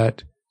noted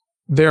that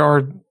there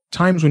are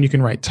times when you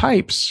can write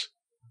types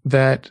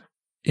that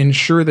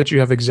ensure that you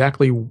have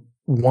exactly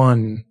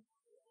one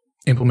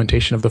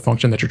implementation of the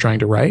function that you're trying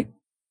to write.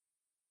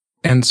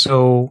 And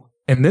so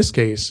in this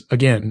case,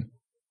 again,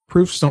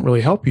 proofs don't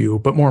really help you,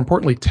 but more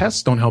importantly,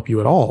 tests don't help you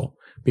at all,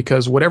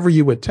 because whatever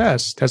you would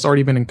test has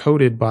already been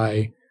encoded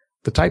by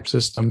the type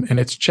system, and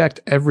it's checked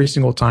every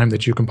single time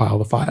that you compile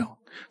the file.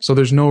 So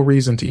there's no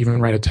reason to even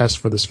write a test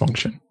for this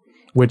function,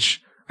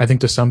 which I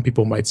think to some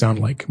people might sound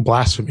like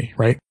blasphemy,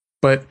 right?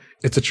 But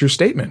it's a true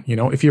statement. You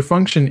know, if your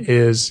function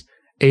is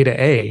A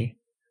to A,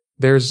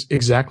 there's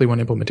exactly one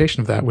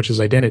implementation of that, which is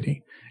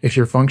identity. If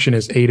your function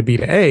is A to B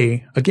to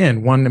A,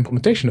 again, one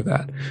implementation of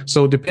that.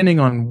 So depending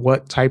on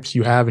what types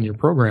you have in your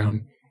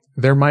program,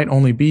 there might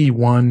only be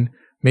 1,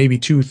 maybe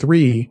 2,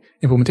 3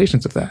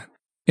 implementations of that.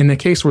 In the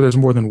case where there's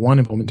more than one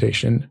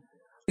implementation,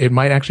 it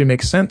might actually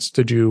make sense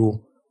to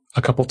do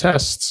a couple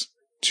tests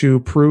to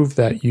prove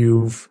that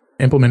you've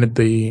implemented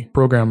the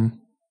program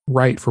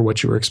right for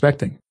what you were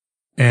expecting.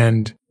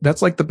 And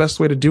that's like the best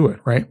way to do it,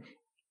 right?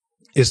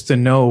 Is to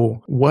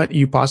know what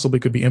you possibly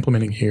could be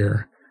implementing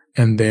here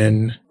and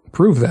then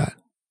prove that.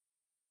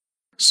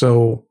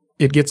 So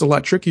it gets a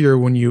lot trickier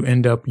when you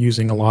end up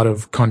using a lot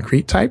of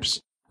concrete types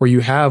where you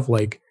have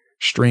like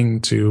string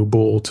to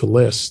bool to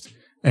list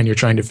and you're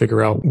trying to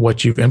figure out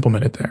what you've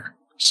implemented there.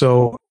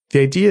 So the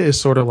idea is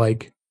sort of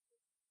like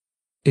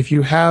if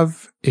you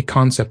have a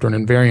concept or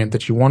an invariant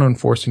that you want to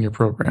enforce in your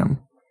program,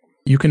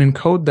 you can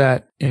encode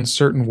that in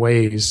certain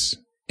ways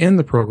in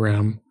the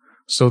program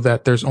so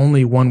that there's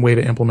only one way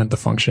to implement the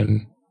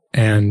function,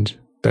 and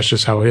that's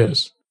just how it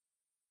is.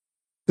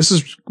 This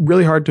is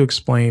really hard to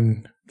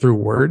explain through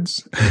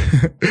words.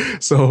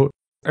 So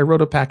I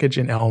wrote a package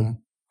in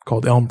Elm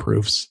called Elm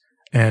Proofs,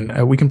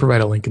 and we can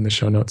provide a link in the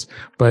show notes,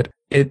 but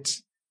it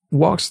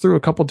walks through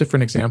a couple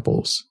different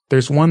examples.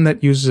 There's one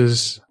that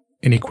uses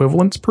an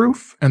equivalence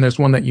proof, and there's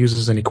one that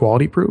uses an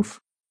equality proof.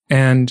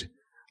 And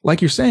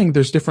like you're saying,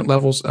 there's different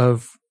levels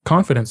of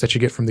confidence that you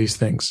get from these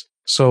things.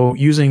 So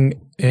using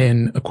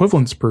an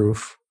equivalence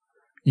proof,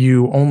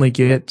 you only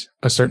get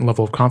a certain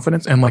level of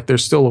confidence, and like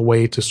there's still a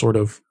way to sort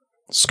of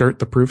skirt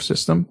the proof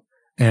system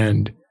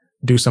and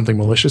do something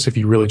malicious if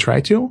you really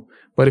try to.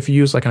 But if you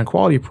use like an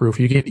equality proof,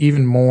 you get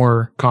even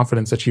more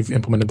confidence that you've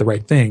implemented the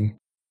right thing.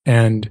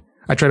 And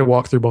I try to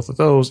walk through both of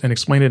those and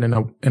explain it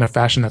in a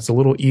fashion that's a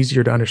little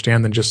easier to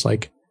understand than just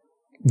like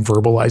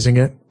verbalizing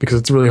it, because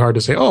it's really hard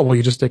to say, oh, well,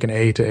 you just take an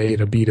A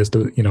to B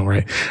to,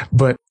 right?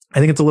 But I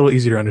think it's a little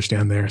easier to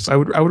understand there. So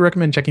I would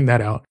recommend checking that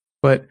out.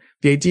 But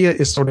the idea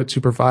is sort of to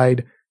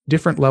provide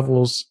different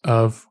levels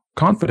of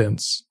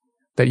confidence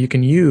that you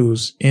can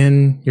use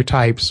in your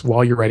types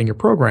while you're writing your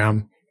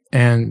program.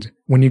 And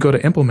when you go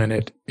to implement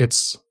it,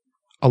 it's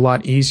a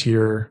lot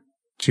easier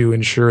to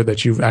ensure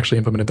that you've actually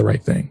implemented the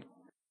right thing.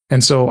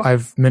 And so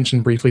I've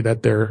mentioned briefly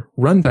that they're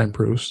runtime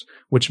proofs,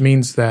 which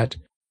means that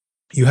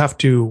you have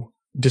to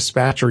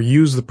dispatch or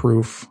use the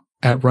proof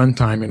at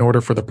runtime in order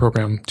for the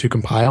program to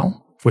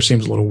compile, which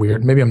seems a little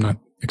weird. Maybe I'm not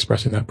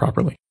expressing that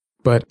properly,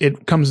 but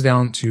it comes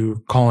down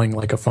to calling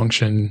like a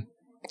function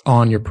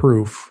on your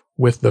proof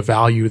with the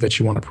value that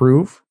you want to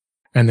prove.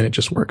 And then it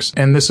just works.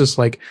 And this is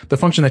like the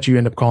function that you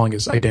end up calling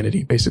is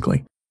identity,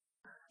 basically.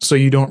 So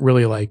you don't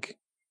really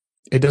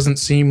it doesn't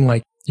seem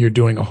like you're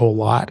doing a whole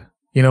lot,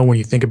 when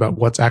you think about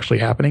what's actually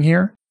happening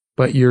here,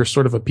 but you're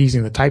sort of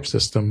appeasing the type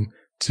system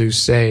to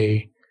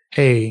say,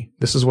 hey,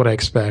 this is what I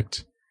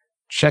expect.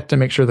 Check to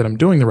make sure that I'm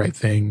doing the right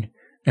thing,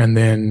 and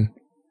then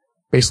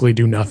basically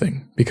do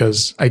nothing,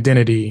 because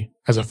identity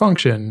as a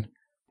function,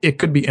 it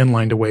could be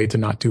inlined away to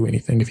not do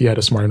anything if you had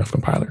a smart enough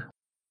compiler.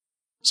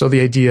 So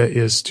the idea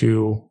is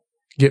to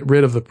get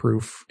rid of the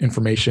proof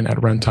information at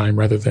runtime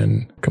rather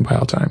than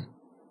compile time,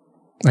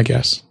 I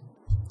guess.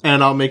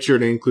 And I'll make sure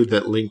to include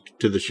that link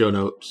to the show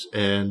notes.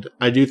 And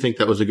I do think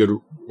that was a good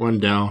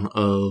rundown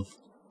of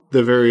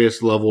the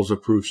various levels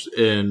of proofs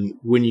and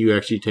when you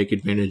actually take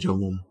advantage of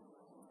them.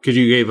 Because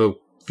you gave a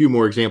few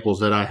more examples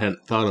that I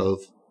hadn't thought of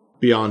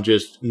beyond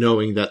just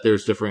knowing that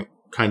there's different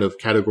kind of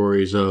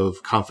categories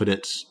of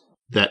confidence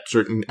that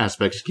certain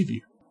aspects give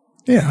you.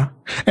 Yeah.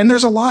 And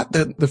there's a lot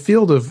that the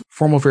field of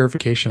formal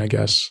verification, I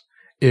guess,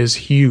 is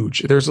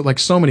huge. There's like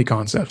so many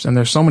concepts and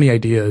there's so many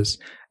ideas.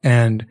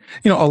 And,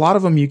 a lot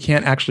of them you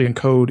can't actually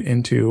encode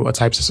into a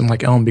type system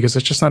like Elm because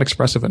it's just not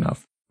expressive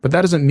enough. But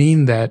that doesn't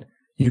mean that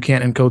you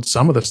can't encode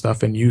some of the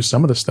stuff and use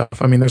some of the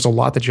stuff. I mean, there's a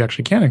lot that you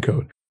actually can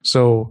encode.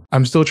 So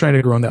I'm still trying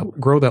to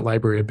grow that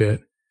library a bit.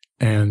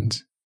 And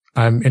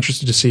I'm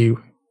interested to see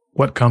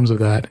what comes of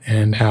that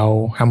and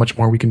how much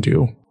more we can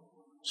do.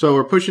 So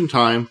we're pushing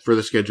time for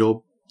the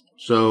schedule.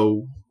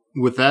 So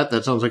with that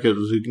sounds like it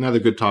was another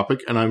good topic,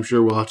 and I'm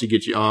sure we'll have to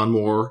get you on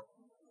more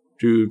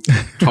to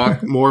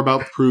talk more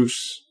about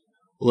proofs,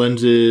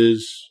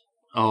 lenses,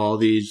 all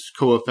these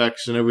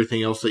co-effects and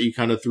everything else that you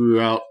kind of threw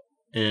out,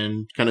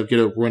 and kind of get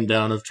a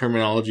rundown of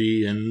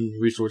terminology and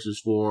resources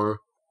for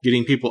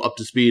getting people up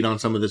to speed on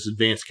some of this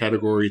advanced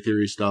category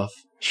theory stuff.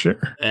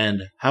 Sure.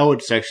 And how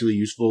it's actually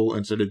useful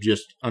instead of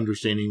just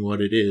understanding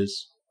what it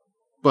is.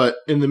 But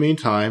in the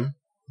meantime,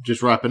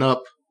 just wrapping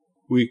up,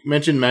 we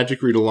mentioned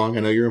Magic Read Along.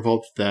 I know you're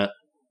involved with that.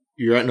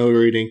 You're at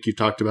Notary Inc. You've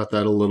talked about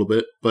that a little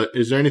bit. But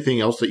is there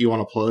anything else that you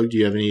want to plug? Do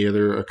you have any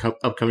other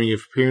upcoming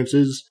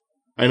appearances?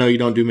 I know you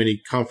don't do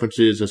many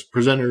conferences as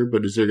presenter,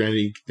 but is there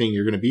anything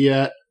you're going to be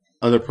at?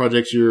 Other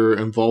projects you're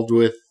involved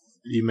with?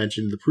 You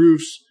mentioned the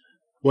proofs.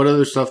 What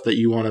other stuff that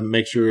you want to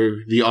make sure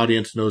the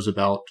audience knows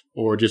about,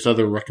 or just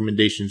other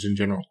recommendations in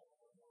general?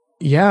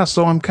 Yeah,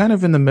 so I'm kind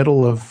of in the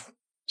middle of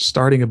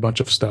starting a bunch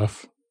of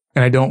stuff,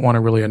 and I don't want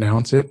to really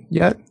announce it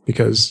yet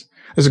because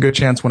there's a good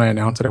chance when I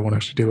announce it, I won't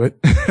actually do it,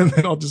 and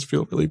then I'll just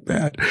feel really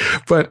bad.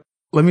 But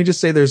let me just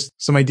say there's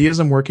some ideas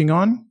I'm working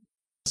on,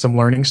 some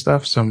learning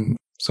stuff, some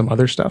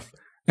other stuff,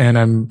 and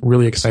I'm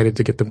really excited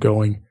to get them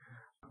going.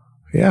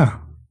 Yeah.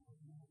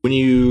 When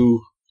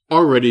you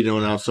are ready to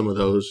announce some of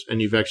those,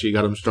 and you've actually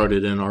got them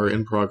started and are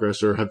in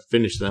progress or have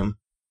finished them,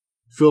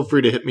 feel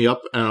free to hit me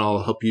up and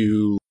I'll help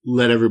you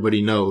let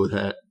everybody know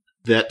that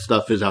that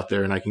stuff is out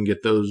there and I can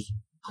get those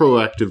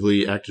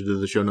proactively added to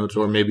the show notes,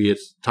 or maybe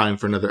it's time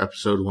for another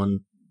episode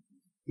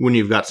when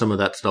you've got some of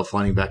that stuff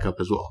lining back up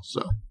as well.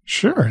 So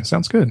sure.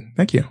 Sounds good.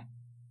 Thank you.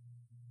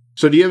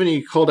 So do you have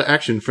any call to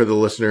action for the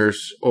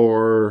listeners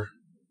or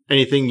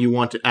anything you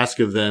want to ask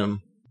of them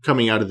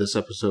coming out of this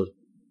episode?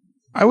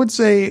 I would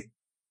say,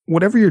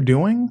 whatever you're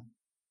doing,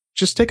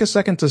 just take a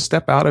second to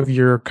step out of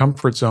your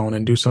comfort zone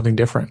and do something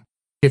different.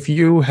 If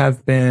you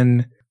have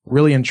been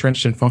really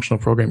entrenched in functional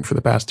programming for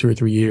the past 2 or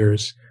 3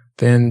 years,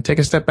 then take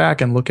a step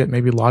back and look at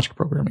maybe logic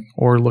programming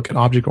or look at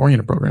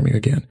object-oriented programming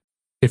again.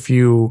 If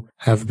you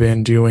have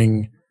been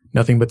doing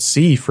nothing but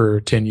C for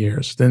 10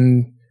 years,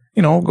 then,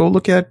 go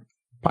look at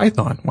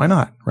Python. Why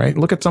not, right?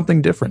 Look at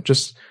something different.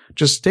 Just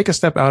take a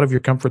step out of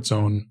your comfort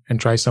zone and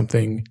try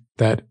something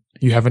that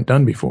you haven't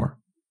done before.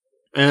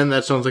 And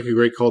that sounds like a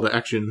great call to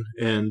action,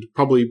 and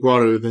probably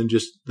broader than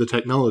just the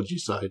technology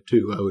side,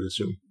 too, I would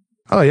assume.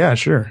 Oh, yeah,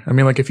 sure. I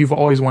mean, if you've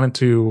always wanted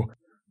to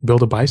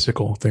build a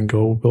bicycle, then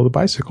go build a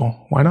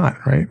bicycle. Why not,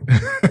 right?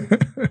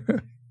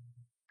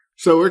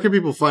 So where can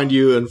people find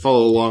you and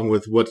follow along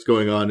with what's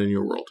going on in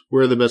your world?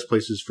 Where are the best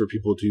places for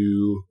people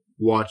to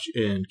watch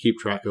and keep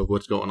track of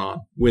what's going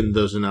on when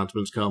those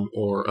announcements come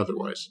or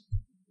otherwise?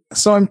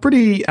 So I'm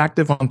pretty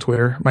active on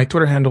Twitter. My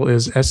Twitter handle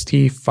is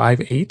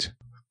ST58.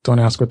 Don't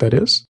ask what that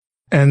is.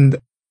 And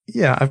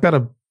yeah,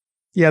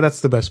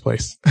 that's the best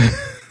place.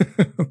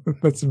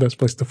 That's the best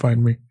place to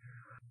find me.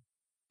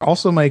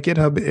 Also, my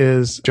GitHub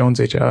is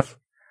JonesHF,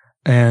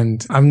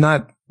 and I'm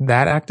not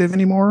that active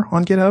anymore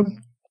on GitHub,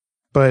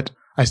 but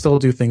I still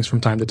do things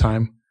from time to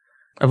time.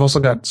 I've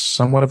also got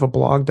somewhat of a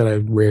blog that I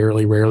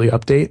rarely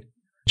update,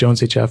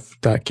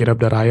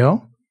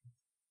 joneshf.github.io.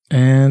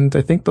 And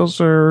I think those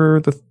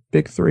are the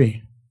big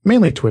 3.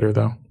 Mainly Twitter,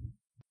 though.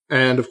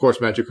 And, of course,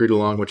 Magic Read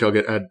Along, which I'll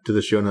get added to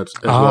the show notes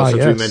as well,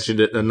 since we mentioned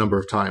it a number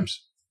of times.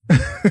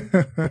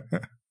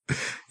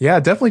 Yeah,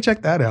 definitely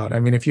check that out. I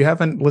mean, if you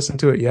haven't listened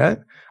to it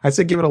yet, I'd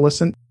say give it a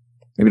listen.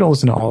 Maybe don't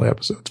listen to all the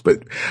episodes,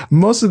 but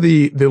most of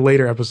the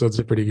later episodes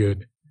are pretty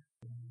good.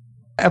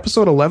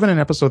 Episode 11 and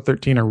episode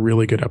 13 are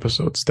really good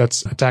episodes.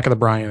 That's Attack of the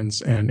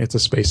Bryans and It's a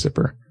Space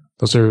Zipper.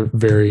 Those are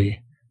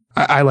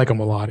I like them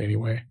a lot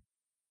anyway.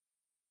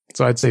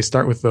 So I'd say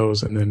start with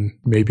those and then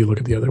maybe look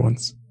at the other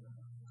ones.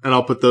 And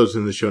I'll put those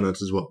in the show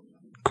notes as well.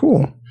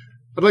 Cool.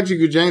 I'd like to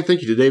give a giant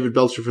thank you to David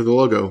Belcher for the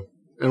logo.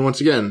 And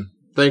once again,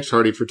 thanks,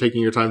 Hardy, for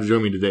taking your time to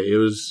join me today.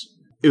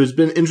 It's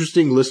been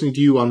interesting listening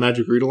to you on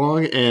Magic Read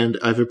Along, and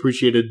I've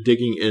appreciated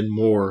digging in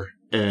more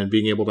and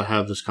being able to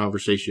have this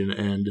conversation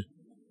and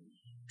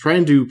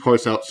trying to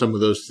parse out some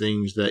of those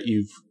things that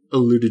you've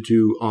alluded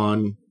to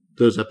on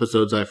those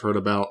episodes I've heard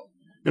about.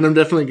 And I'm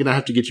definitely going to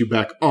have to get you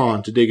back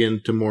on to dig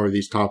into more of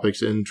these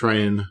topics and try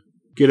and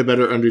get a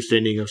better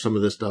understanding of some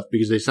of this stuff,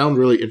 because they sound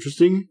really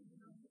interesting,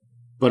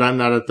 but I'm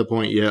not at the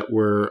point yet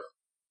where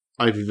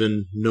I've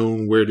even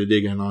known where to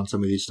dig in on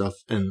some of these stuff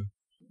and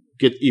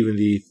get even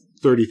the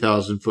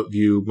 30,000 foot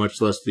view,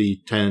 much less the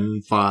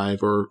 10,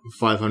 5, or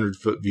 500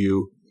 foot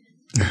view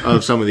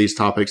of some of these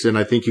topics. And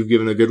I think you've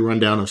given a good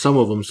rundown of some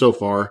of them so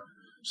far.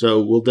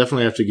 So we'll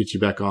definitely have to get you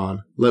back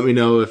on. Let me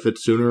know if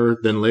it's sooner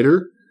than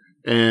later,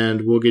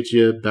 and we'll get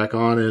you back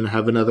on and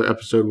have another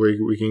episode where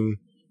we can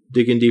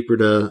dig in deeper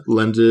to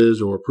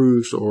lenses or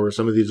proofs or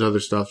some of these other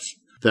stuff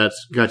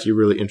that's got you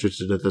really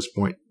interested at this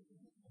point.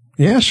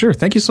 Yeah, sure.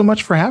 Thank you so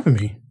much for having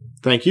me.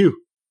 Thank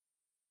you.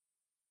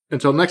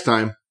 Until next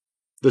time,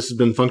 this has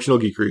been Functional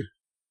Geekery.